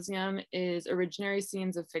symposium is Originary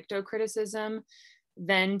Scenes of Fictocriticism,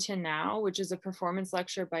 Then to Now, which is a performance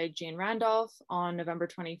lecture by Jane Randolph on November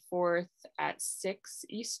 24th at 6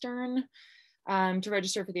 Eastern. To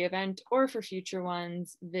register for the event or for future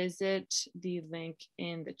ones, visit the link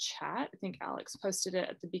in the chat. I think Alex posted it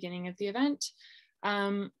at the beginning of the event.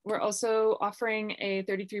 We're also offering a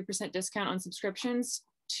 33% discount on subscriptions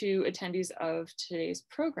to attendees of today's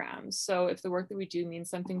program. So if the work that we do means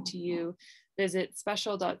something to you, visit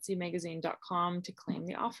special.cmagazine.com to claim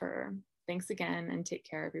the offer. Thanks again and take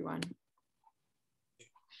care, everyone.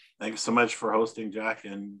 Thanks so much for hosting, Jack,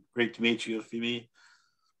 and great to meet you, Phoebe.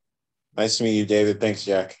 Nice to meet you, David. Thanks,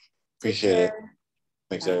 Jack. Appreciate it.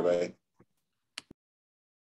 Thanks, everybody.